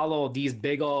not follow these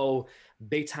big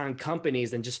time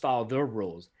companies and just follow their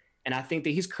rules. And I think that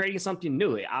he's creating something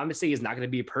new. Obviously, he's not going to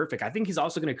be perfect. I think he's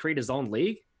also going to create his own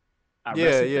league.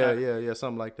 Yeah,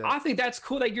 something like that. I think that's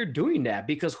cool that you're doing that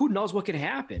because who knows what can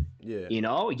happen. Yeah.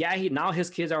 Now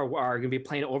his kids are going to be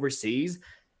playing overseas.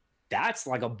 That's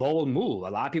like a bold move.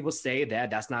 A lot of people say that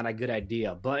that's not a good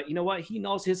idea, but you know what? He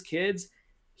knows his kids.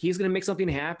 He's going to make something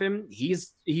happen.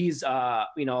 His kids'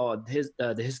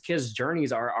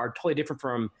 journeys are totally different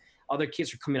from other kids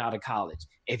who are coming out of college.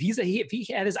 If he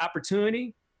had his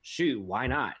opportunity, shoot, why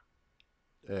not?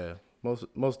 Yeah,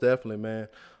 most definitely, man.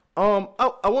 I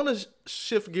want to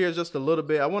shift gears just a little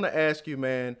bit. I want to ask you,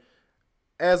 man,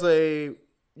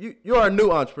 you're a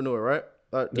new entrepreneur, right?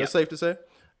 That's safe to say.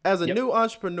 As a new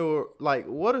entrepreneur, like,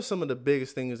 what are some of the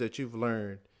biggest things that you've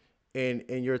learned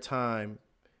in your time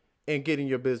in getting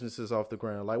your businesses off the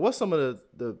ground? Like, what's some of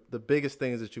the biggest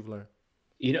things that you've learned?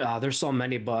 There's so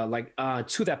many, but like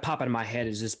two that pop into my head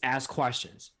is just ask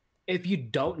questions. If you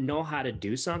don't know how to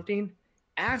do something,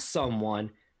 ask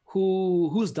someone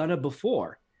who's done it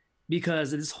before, because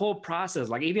this whole process,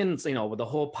 like even with the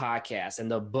whole podcast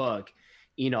and the book,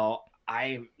 that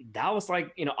was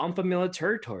like unfamiliar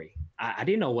territory. I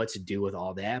didn't know what to do with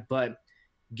all that, but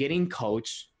getting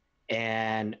coached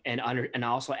and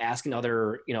also asking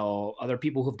other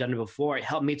people who've done it before, it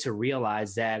helped me to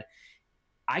realize that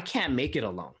I can't make it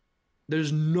alone.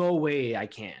 There's no way I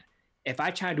can. If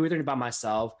I try to do everything by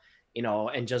myself,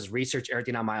 and just research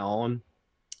everything on my own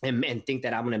and think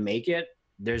that I'm going to make it,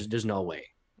 there's no way.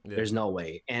 Yeah. There's no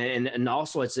way. And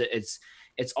also it's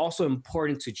also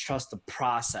important to trust the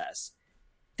process.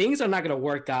 Things are not going to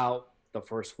work out the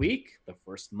first week, the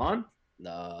first month,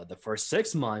 the first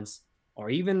 6 months, or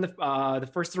even the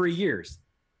first 3 years.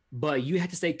 But you have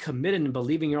to stay committed and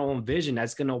believe in your own vision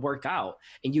that's going to work out.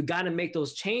 And you got to make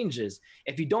those changes.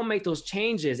 If you don't make those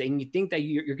changes and you think that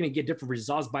you're going to get different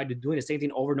results by doing the same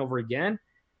thing over and over again,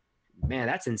 man,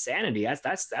 that's insanity.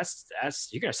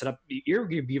 That's you're going to set up, you're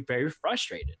going to be very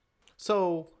frustrated.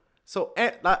 So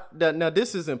now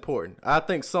this is important. I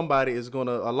think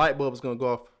a light bulb is going to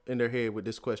go off in their head with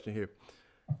this question here.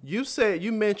 You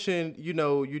mentioned,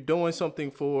 you're doing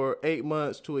something for 8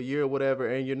 months to a year or whatever,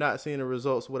 and you're not seeing the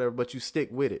results, whatever, but you stick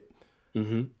with it.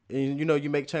 Mm-hmm. And, you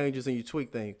make changes and you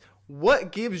tweak things.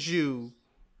 What gives you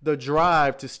the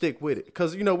drive to stick with it?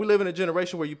 Because, we live in a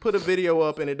generation where you put a video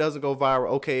up and it doesn't go viral.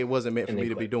 Okay, it wasn't meant for me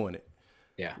to be doing it.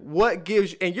 Yeah. What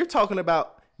gives you, and you're talking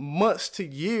about months to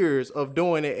years of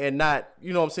doing it and not,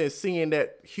 seeing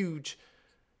that huge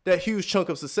chunk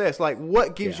of success. Like,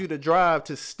 what gives you the drive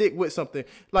to stick with something?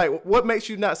 Like, what makes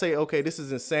you not say, okay, this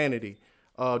is insanity,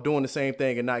 doing the same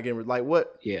thing and not getting, like,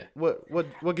 what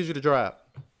gives you the drive?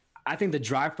 I think the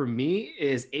drive for me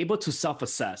is able to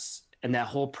self-assess in that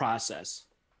whole process,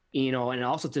 and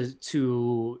also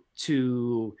to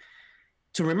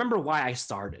remember why I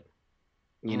started.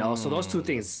 You know, so those two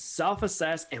things,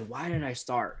 self-assess and why did I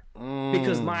start?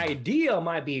 Because my idea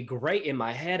might be great in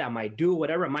my head. I might do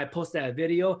whatever. I might post that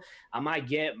video. I might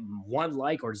get 1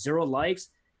 like or 0 likes.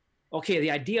 Okay,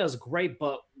 the idea is great,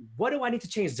 but what do I need to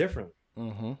change differently?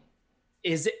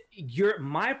 Is it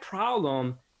my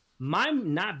problem might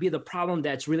not be the problem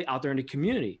that's really out there in the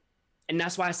community. And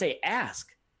that's why I say ask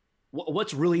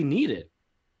what's really needed.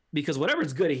 Because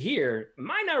whatever's good here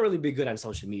might not really be good on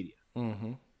social media.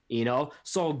 You know,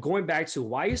 so going back to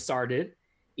why you started,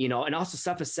 you know, and also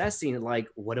self-assessing, like,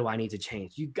 what do I need to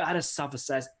change? You got to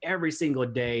self-assess every single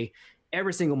day,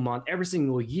 every single month, every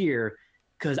single year,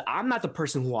 because I'm not the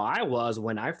person who I was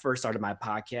when I first started my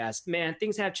podcast. Man,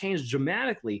 things have changed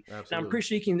dramatically. Absolutely. And I'm pretty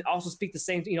sure you can also speak the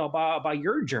same, you know, about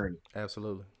your journey.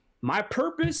 Absolutely. My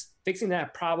purpose, fixing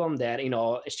that problem, that, you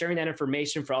know, sharing that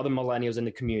information for other millennials in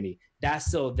the community, that's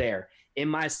still there. In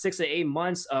my 6 to 8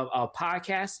 months of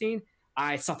podcasting,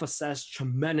 I self-assessed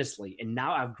tremendously, and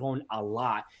now I've grown a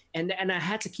lot. And I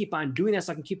had to keep on doing that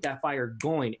so I can keep that fire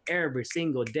going every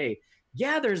single day.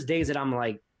 Yeah, there's days that I'm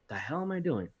like, the hell am I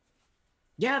doing?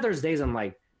 Yeah, there's days I'm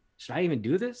like, should I even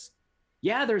do this?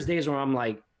 Yeah, there's days where I'm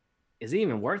like, is it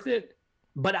even worth it?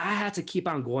 But I had to keep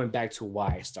on going back to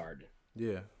why I started.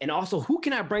 Yeah. And also, who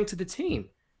can I bring to the team?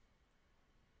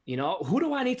 You know, who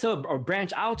do I need to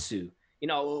branch out to? You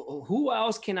know, who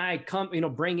else can I come, you know,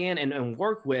 bring in and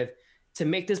work with to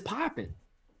make this popping?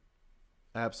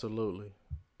 Absolutely.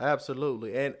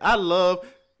 Absolutely. And I love,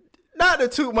 not to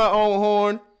toot my own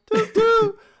horn,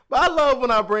 but I love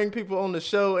when I bring people on the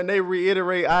show and they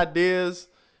reiterate ideas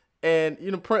and,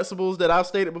 you know, principles that I've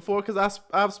stated before, because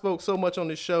I've spoke so much on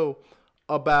this show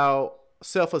about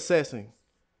self-assessing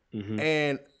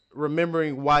and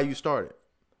remembering why you started.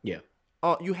 Yeah.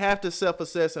 You have to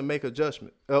self-assess and make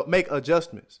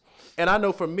adjustments. And I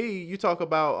know for me, you talk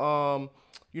about,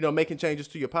 you know, making changes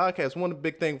to your podcast. One of the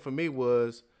big things for me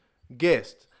was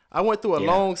guests. I went through a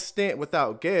long stint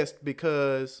without guests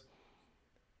because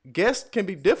guests can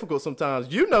be difficult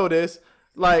sometimes. You know this.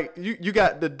 Like, you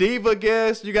got the diva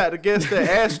guests, you got the guests that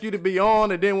ask you to be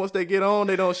on, and then once they get on,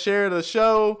 they don't share the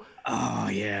show. Oh,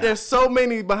 yeah. There's so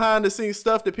many behind-the-scenes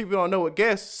stuff that people don't know with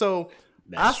guests. So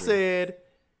I said,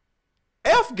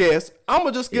 F guests, I'm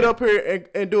going to just get up here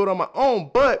and do it on my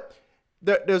own. But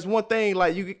there's one thing,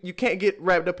 like, you can't get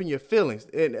wrapped up in your feelings.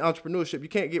 In entrepreneurship, you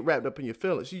can't get wrapped up in your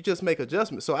feelings. You just make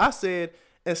adjustments. So I said,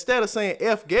 instead of saying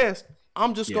F guest,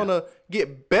 I'm just going to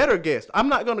get better guests. I'm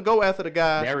not going to go after the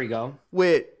guy there we go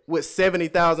with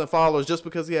 70,000 followers just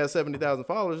because he has 70,000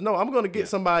 followers. No, I'm going to get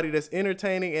somebody that's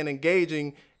entertaining and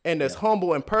engaging and that's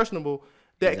humble and personable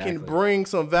that can bring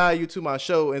some value to my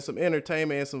show and some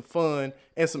entertainment and some fun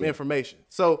and some information.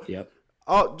 So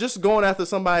just going after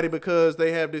somebody because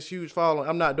they have this huge following,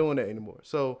 I'm not doing that anymore.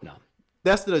 So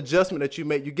that's the adjustment that you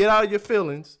make. You get out of your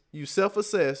feelings, you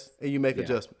self-assess, and you make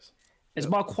adjustments. It's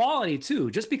about quality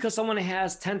too. Just because someone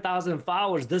has 10,000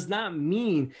 followers does not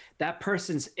mean that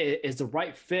person is the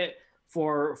right fit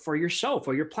for your show,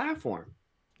 for your platform.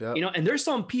 Yep. You know, and there's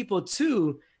some people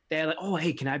too that are like, oh,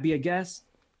 hey, can I be a guest?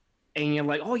 And you're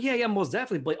like, oh yeah, most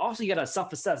definitely. But also you gotta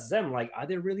self-assess them. Like, are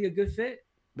they really a good fit?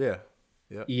 Yeah.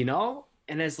 Yeah. You know?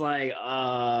 And it's like,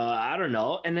 I don't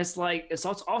know. And it's like, it's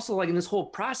also like in this whole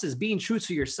process, being true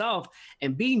to yourself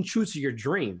and being true to your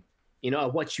dream, you know,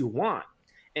 of what you want.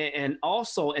 And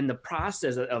also in the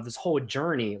process of this whole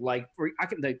journey, like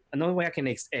another way I can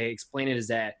explain it is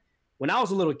that when I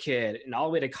was a little kid and all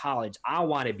the way to college, I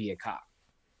wanted to be a cop.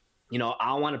 You know,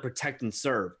 I want to protect and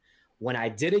serve. When I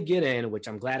didn't get in, which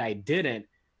I'm glad I didn't,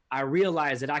 I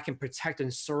realized that I can protect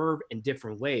and serve in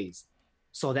different ways.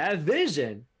 So that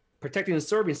vision, protecting and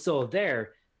serving, is still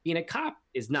there. Being a cop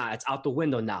is not. It's out the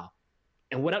window now.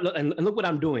 And look what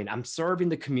I'm doing. I'm serving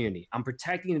the community. I'm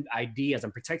protecting ideas.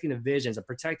 I'm protecting the visions. I'm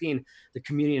protecting the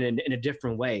community in a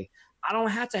different way. I don't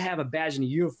have to have a badge and a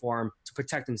uniform to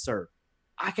protect and serve.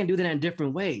 I can do that in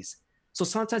different ways. So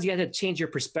sometimes you have to change your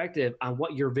perspective on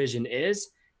what your vision is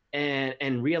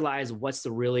and realize what's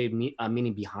the really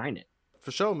meaning behind it.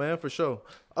 For sure, man. For sure.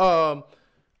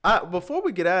 Before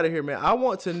we get out of here, man, I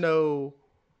want to know.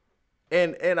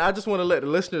 And I just want to let the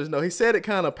listeners know, he said it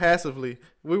kind of passively.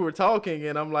 We were talking,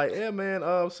 and I'm like, yeah, man,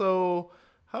 so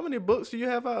how many books do you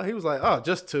have out? He was like, oh,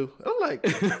 just 2. I'm like,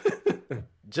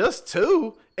 just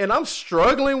 2? And I'm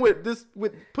struggling with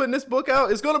putting this book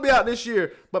out. It's going to be out this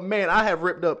year. But, man, I have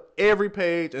ripped up every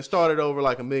page and started over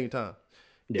like 1,000,000 times.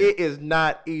 Yeah. It is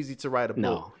not easy to write a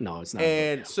book. No, it's not.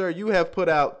 And, sir, you have put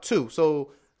out 2.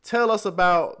 So tell us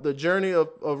about the journey of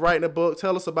writing a book.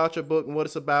 Tell us about your book and what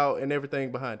it's about and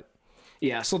everything behind it.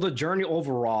 Yeah, so the journey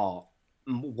overall,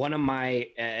 one of my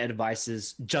advice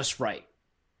is just write.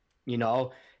 You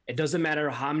know, It doesn't matter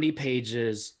how many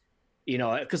pages,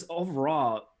 because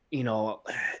overall,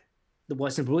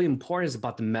 what's really important is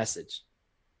about the message,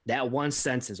 that one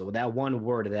sentence or that one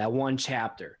word or that one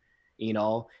chapter, you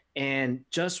know, and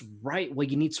just write what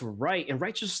you need to write and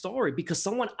write your story because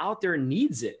someone out there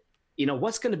needs it.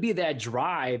 What's going to be that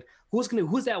drive? Who's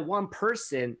that one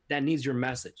person that needs your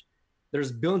message?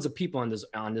 There's billions of people on this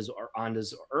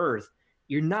earth.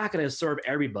 You're not going to serve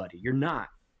everybody. You're not.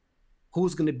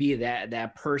 Who's going to be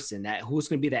that person, who's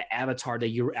going to be that avatar that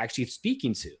you're actually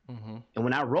speaking to? Mm-hmm. And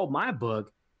when I wrote my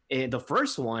book, the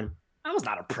first one, I was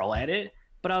not a pro at it,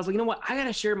 but I was like, you know what? I got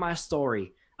to share my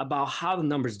story about how the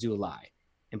numbers do lie.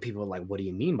 And people were like, what do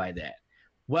you mean by that?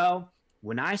 Well,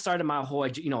 when I started my whole,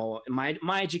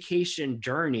 my education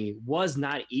journey was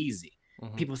not easy.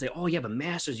 Mm-hmm. People say, oh, you have a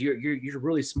master's. You're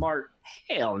really smart.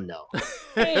 Hell no.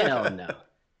 Hell no.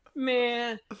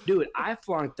 Man, dude, I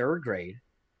flunked third grade.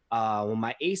 When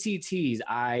my ACTs,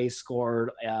 I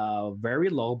scored very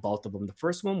low, both of them. The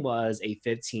first one was a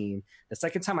 15. The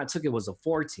second time I took it was a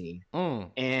 14.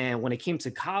 And when it came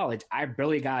to college, I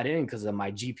barely got in because of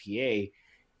my GPA.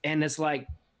 And it's like,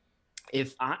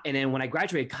 and then when I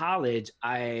graduated college,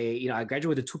 I graduated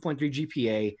with a 2.3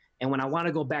 GPA. And when I want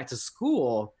to go back to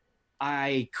school,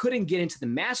 I couldn't get into the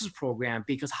master's program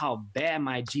because how bad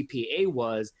my GPA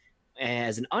was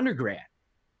as an undergrad.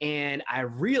 And I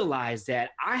realized that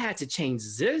I had to change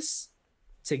this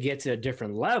to get to a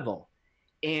different level.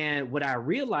 And what I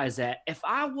realized that if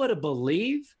I would have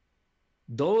believed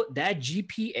that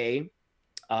GPA,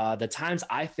 the times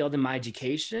I failed in my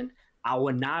education, I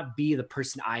would not be the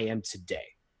person I am today.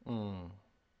 And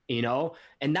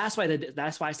that's why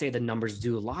I say the numbers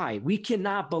do lie. We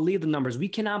cannot believe the numbers. We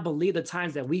cannot believe the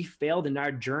times that we failed in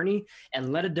our journey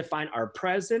and let it define our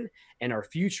present and our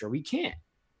future. We can't.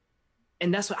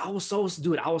 And that's what I was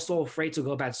so afraid to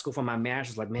go back to school for my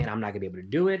master's. Like, man, I'm not gonna be able to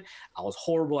do it. I was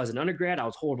horrible as an undergrad. I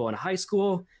was horrible in high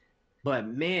school. But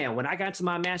man, when I got to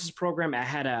my master's program, I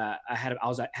had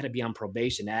to be on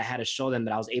probation. I had to show them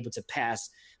that I was able to pass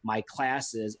my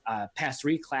classes, pass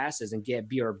 3 classes and get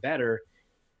B or better.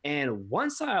 And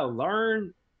once I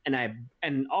learned,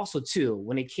 and also too,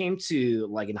 when it came to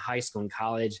like in high school and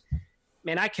college,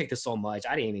 man, I kicked it so much.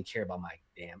 I didn't even care about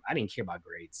I didn't care about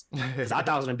grades because I thought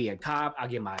I was going to be a cop. I'll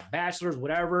get my bachelor's,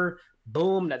 whatever.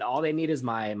 Boom. That all they need is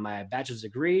my bachelor's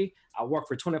degree. I worked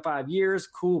for 25 years.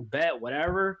 Cool, bet,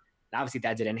 whatever. And obviously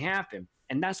that didn't happen.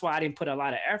 And that's why I didn't put a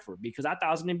lot of effort because I thought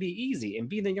it was going to be easy. And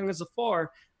being the youngest of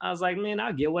 4, I was like, man,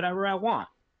 I'll get whatever I want.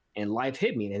 And life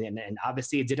hit me. And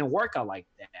obviously it didn't work out like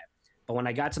that. But when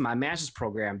I got to my master's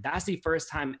program, that's the first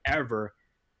time ever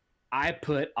I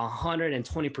put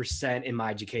 120% in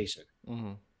my education.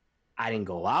 Mm-hmm. I didn't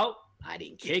go out. I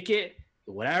didn't kick it,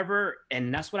 whatever.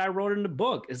 And that's what I wrote in the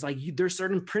book. It's like there's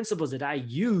certain principles that I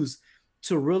use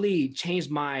to really change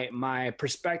my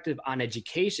perspective on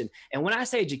education. And when I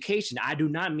say education, I do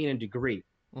not mean a degree.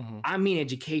 Mm-hmm. I mean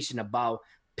education about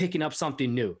picking up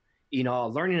something new,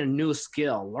 learning a new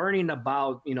skill, learning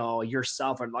about,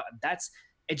 yourself. Or that's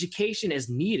education is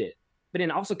needed. But then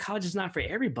also college is not for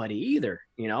everybody either,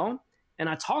 And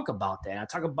I talk about that. I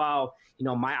talk about,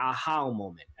 my aha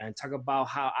moment. And I talk about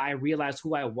how I realized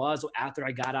who I was after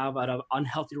I got out of an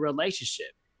unhealthy relationship.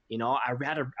 I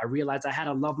realized I had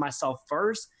to love myself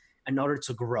first in order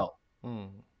to grow.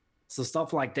 So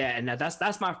stuff like that. And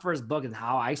that's my first book and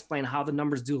how I explain how the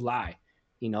numbers do lie.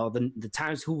 The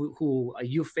times who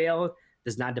you failed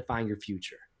does not define your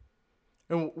future.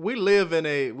 And we live in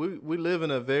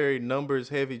a very numbers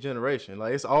heavy generation.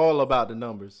 Like it's all about the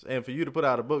numbers. And for you to put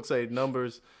out a book say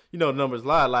numbers, numbers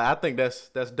lie. Like I think that's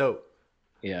dope.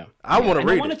 Yeah, I want to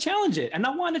read. I want to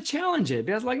challenge it,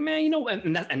 because like, man,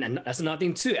 and that's another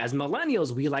thing too. As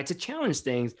millennials, we like to challenge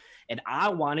things, and I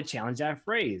want to challenge that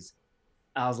phrase.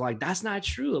 I was like, that's not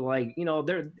true. Like,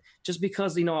 they're just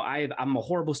because I'm a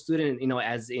horrible student,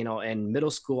 as in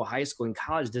middle school, high school, and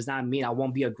college does not mean I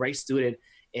won't be a great student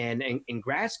in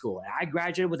grad school. I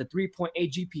graduated with a 3.8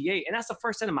 GPA, and that's the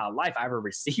first time in my life I ever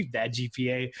received that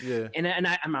GPA. Yeah, and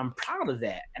I'm proud of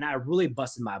that, and I really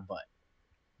busted my butt.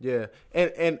 Yeah,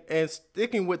 and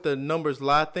sticking with the numbers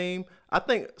lie theme, I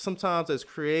think sometimes as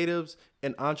creatives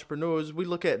and entrepreneurs, we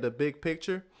look at the big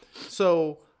picture.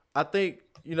 So I think,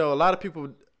 a lot of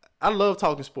people, I love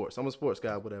talking sports. I'm a sports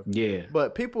guy, whatever. Yeah.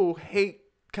 But people hate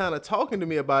kind of talking to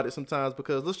me about it sometimes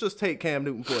because let's just take Cam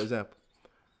Newton, for example.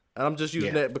 And I'm just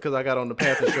using that because I got on the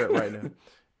Panthers shirt right now.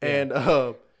 And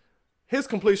his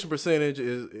completion percentage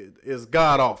is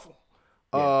god-awful.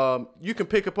 Yeah. You can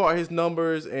pick apart his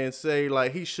numbers and say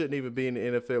like he shouldn't even be in the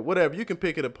NFL, whatever. You can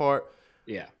pick it apart.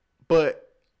 Yeah. But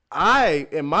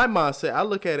in my mindset, I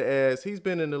look at it as he's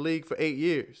been in the league for 8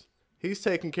 years. He's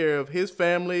taking care of his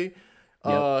family.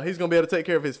 Yep. He's gonna be able to take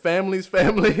care of his family's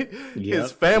family,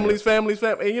 his family's family's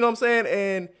family. And you know what I'm saying?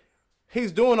 And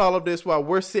he's doing all of this while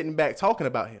we're sitting back talking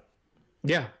about him.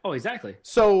 Yeah. Oh, exactly.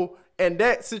 So in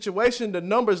that situation, the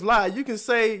numbers lie. You can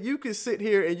sit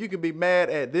here and you can be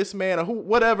mad at this man or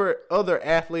whatever other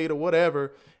athlete or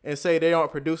whatever, and say they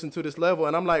aren't producing to this level.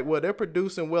 And I'm like, well, they're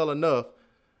producing well enough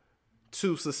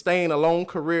to sustain a long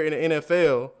career in the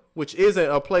NFL, which isn't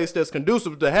a place that's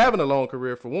conducive to having a long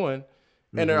career, for one.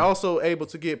 And they're also able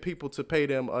to get people to pay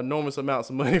them enormous amounts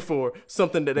of money for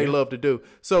something that they love to do.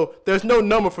 So there's no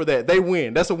number for that. They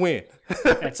win. That's a win.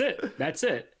 That's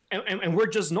it. And we're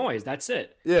just noise. That's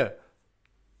it. Yeah.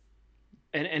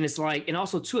 And it's like, and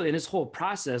also too, in this whole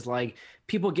process, like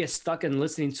people get stuck in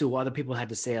listening to what other people had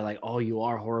to say, like, oh, you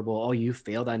are horrible. Oh, you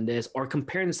failed on this, or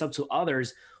comparing this up to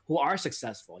others who are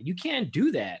successful. You can't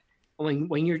do that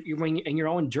when you're in your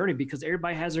own journey, because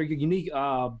everybody has their unique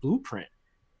blueprint.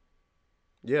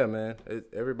 Yeah, man.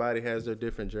 Everybody has their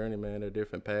different journey, man, their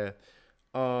different path.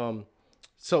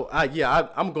 So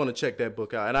I'm going to check that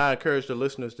book out, and I encourage the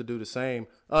listeners to do the same.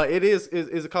 Is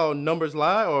it called Numbers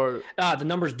Lie, or The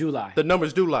Numbers Do Lie? The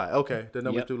Numbers Do Lie. Okay, The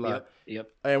Numbers Do Lie. Yep.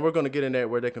 And we're going to get in there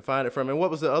where they can find it from. And what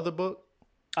was the other book?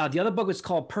 The other book is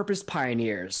called Purpose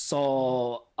Pioneers.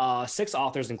 So 6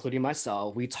 authors, including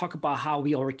myself, we talk about how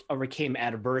we overcame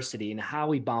adversity and how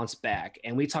we bounced back.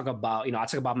 And we talk about, I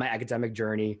talk about my academic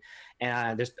journey,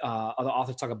 and there's other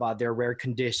authors talk about their rare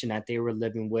condition that they were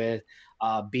living with,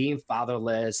 being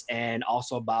fatherless, and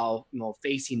also about,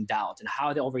 facing doubt and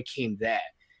how they overcame that.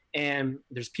 And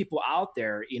there's people out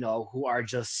there, who are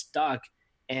just stuck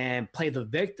and play the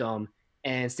victim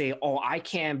and say, oh, I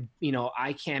can't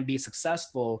be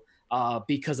successful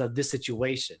because of this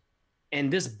situation.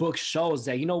 And this book shows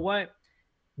that, you know what?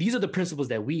 These are the principles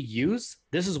that we use.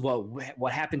 This is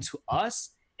what happened to us.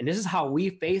 And this is how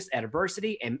we face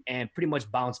adversity and pretty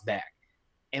much bounce back.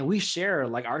 And we share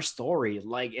like our story,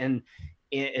 and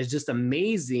it's just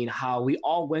amazing how we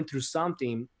all went through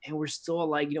something and we're still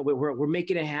like, we're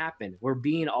making it happen. We're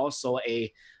being also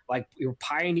we're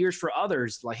pioneers for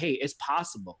others. Like, hey, it's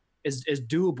possible. It's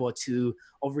doable to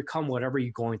overcome whatever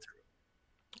you're going through.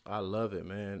 I love it,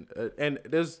 man. And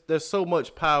there's so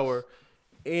much power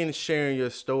in sharing your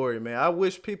story, man. I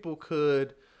wish people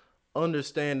could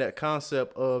understand that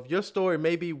concept of your story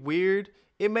may be weird.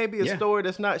 It may be a story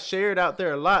that's not shared out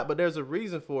there a lot, but there's a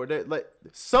reason for it. That, like,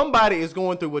 somebody is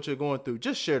going through what you're going through.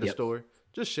 Just share the story.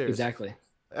 Just share it. Exactly.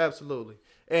 Absolutely.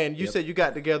 And you said you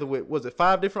got together with, was it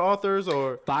 5 different authors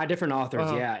or? 5 different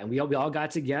authors, yeah. And we all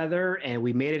got together and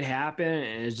we made it happen.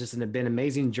 And it's just been an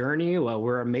amazing journey. Well,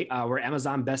 we're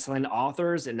Amazon bestselling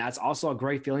authors, and that's also a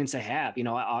great feeling to have,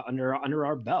 under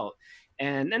our belt.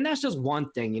 And that's just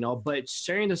one thing, but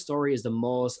sharing the story is the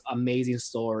most amazing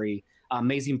story,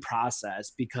 amazing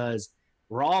process, because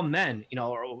we're all men,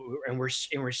 and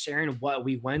we're sharing what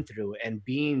we went through and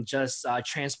being just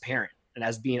transparent. And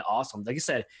that's being awesome. Like I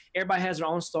said, everybody has their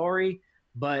own story,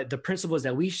 but the principles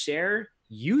that we share,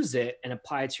 use it and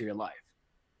apply it to your life.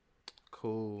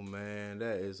 Cool, man.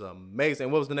 That is amazing.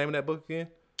 What was the name of that book again?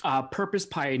 Purpose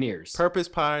Pioneers. Purpose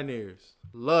Pioneers.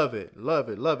 Love it. Love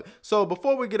it. Love it. So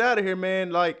before we get out of here,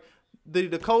 man, like the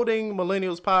Decoding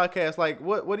Millennials podcast, like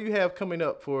what do you have coming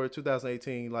up for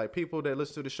 2018? Like people that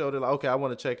listen to the show, they're like, okay, I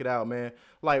want to check it out, man.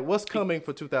 Like what's coming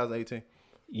for 2018?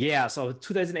 Yeah, so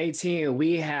 2018,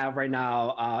 we have right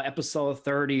now episode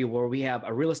 30, where we have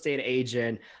a real estate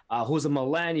agent who's a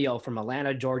millennial from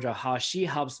Atlanta, Georgia, how she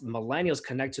helps millennials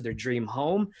connect to their dream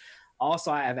home.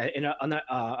 Also, I have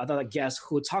another guest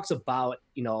who talks about,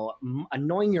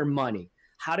 knowing your money,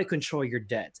 how to control your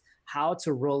debt, how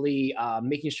to really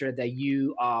making sure that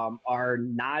you are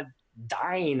not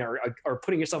dying or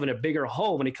putting yourself in a bigger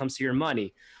hole when it comes to your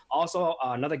money. Also,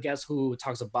 another guest who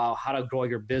talks about how to grow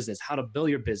your business, how to build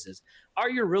your business. Are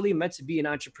you really meant to be an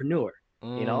entrepreneur?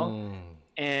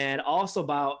 And also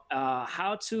about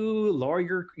how to lower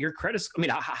your credit.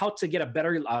 How to get a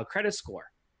better credit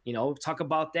score. Talk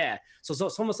about that. So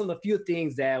some of the few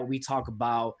things that we talk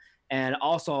about, and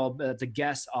also the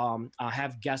guests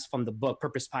have guests from the book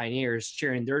Purpose Pioneers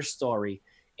sharing their story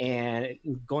and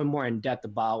going more in depth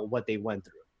about what they went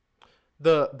through.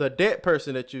 The debt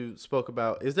person that you spoke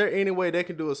about, is there any way they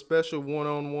can do a special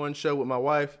one-on-one show with my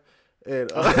wife? And,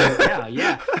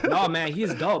 yeah. No, man,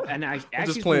 he's dope. And I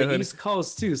actually from the East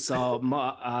Coast too. So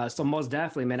most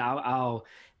definitely, man, I'll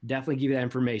definitely give you that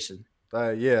information.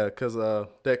 Yeah, because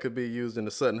that could be used in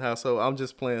the Sutton household. I'm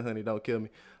just playing, honey. Don't kill me.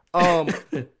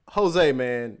 Jose,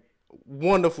 man,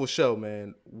 wonderful show,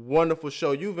 man. Wonderful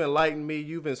show. You've enlightened me.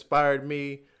 You've inspired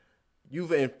me.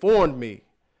 You've informed me.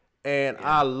 And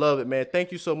I love it, man.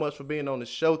 Thank you so much for being on the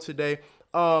show today.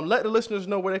 Let the listeners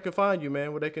know where they can find you,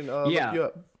 man, where they can look you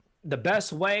up. The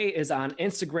best way is on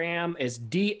Instagram is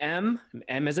DM,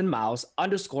 M as in mouse,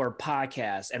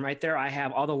 _podcast. And right there, I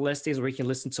have all the listings where you can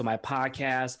listen to my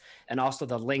podcast and also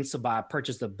the links to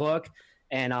purchase the book.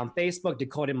 And on Facebook,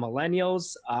 Decoding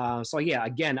Millennials. So yeah,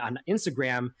 again, on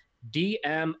Instagram,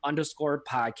 DM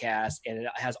 _podcast. And it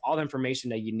has all the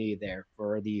information that you need there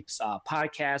for the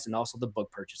podcast and also the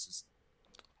book purchases.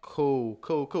 Cool.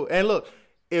 And look,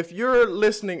 if you're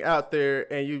listening out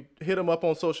there and you hit him up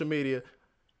on social media,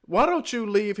 why don't you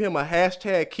leave him a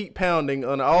hashtag keep pounding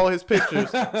on all his pictures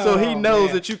so he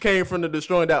knows that you came from the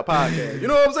Destroying Doubt podcast? You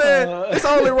know what I'm saying? It's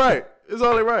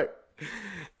only right.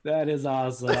 That is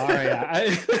awesome. All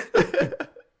right.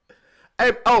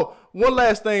 Hey, one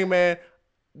last thing, man.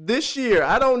 This year,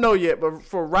 I don't know yet, but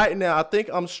for right now, I think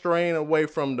I'm straying away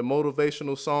from the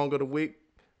motivational song of the week.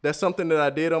 That's something that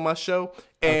I did on my show,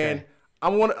 and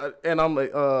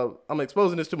I'm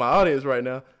exposing this to my audience right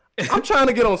now. I'm trying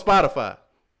to get on Spotify.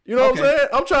 You know what I'm saying?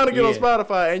 I'm trying to get on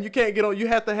Spotify, and you can't get on. You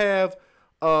have to have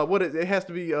it has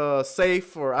to be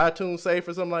safe or iTunes safe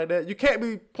or something like that. You can't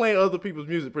be playing other people's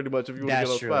music pretty much if you want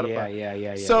to get on Spotify.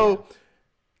 Yeah. So,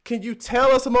 can you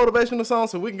tell us a motivational song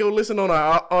so we can go listen on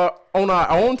our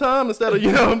own time instead of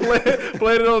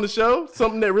playing it on the show?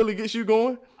 Something that really gets you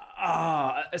going.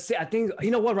 See, I think you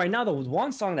know what. Right now, the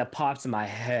one song that pops in my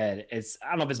head is I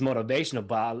don't know if it's motivational,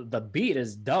 but the beat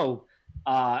is dope.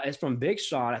 It's from Big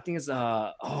Sean. I think it's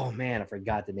oh man, I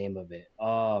forgot the name of it.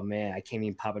 Oh man, I can't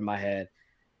even pop in my head.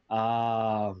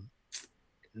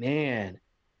 Man,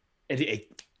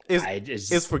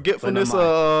 is forgetfulness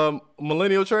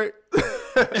millennial trait?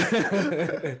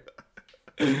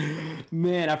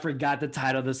 Man, I forgot the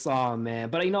title of the song, man.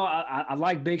 But I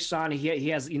like Big Sean. He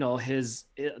has he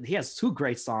has two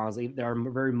great songs. They are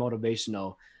very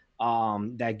motivational.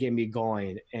 That get me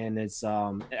going, and it's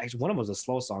actually one of them was a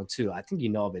slow song too. I think you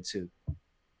know of it too.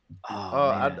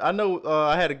 I know.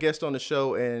 I had a guest on the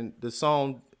show, and the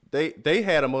song they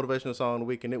had a motivational song of the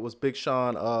week, and it was Big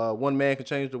Sean. One Man Can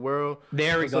Change the World.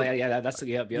 There we go. Yeah, that's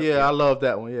yep. I love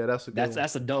that one. Yeah, that's a good one.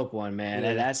 That's a dope one, man. Yeah.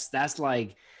 And that's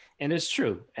like, and it's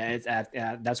true. And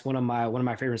that's one of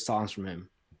my favorite songs from him.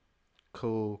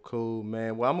 Cool,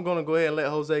 man. Well, I'm going to go ahead and let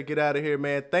Jose get out of here,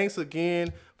 man. Thanks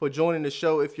again for joining the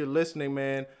show. If you're listening,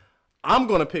 man, I'm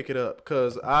going to pick it up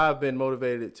because I've been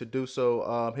motivated to do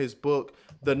so. His book,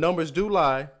 The Numbers Do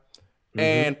Lie,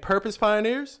 and Purpose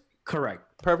Pioneers. Correct.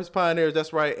 Purpose Pioneers,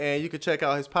 that's right. And you can check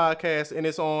out his podcast, and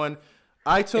it's on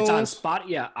iTunes. It's on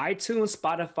iTunes,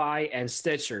 Spotify, and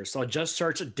Stitcher. So just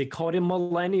search Decoding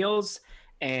Millennials.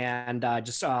 And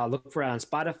just look for it on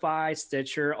Spotify,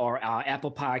 Stitcher, or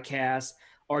Apple Podcasts,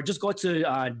 or just go to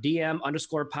DM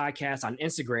 _podcast on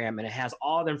Instagram, and it has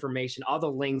all the information, all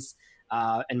the links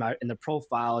in the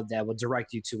profile that will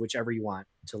direct you to whichever you want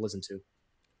to listen to.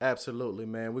 Absolutely,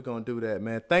 man. We're gonna do that,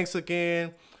 man. Thanks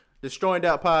again. Destroying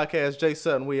Doubt Podcast. Jay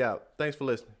Sutton, we out. Thanks for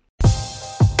listening.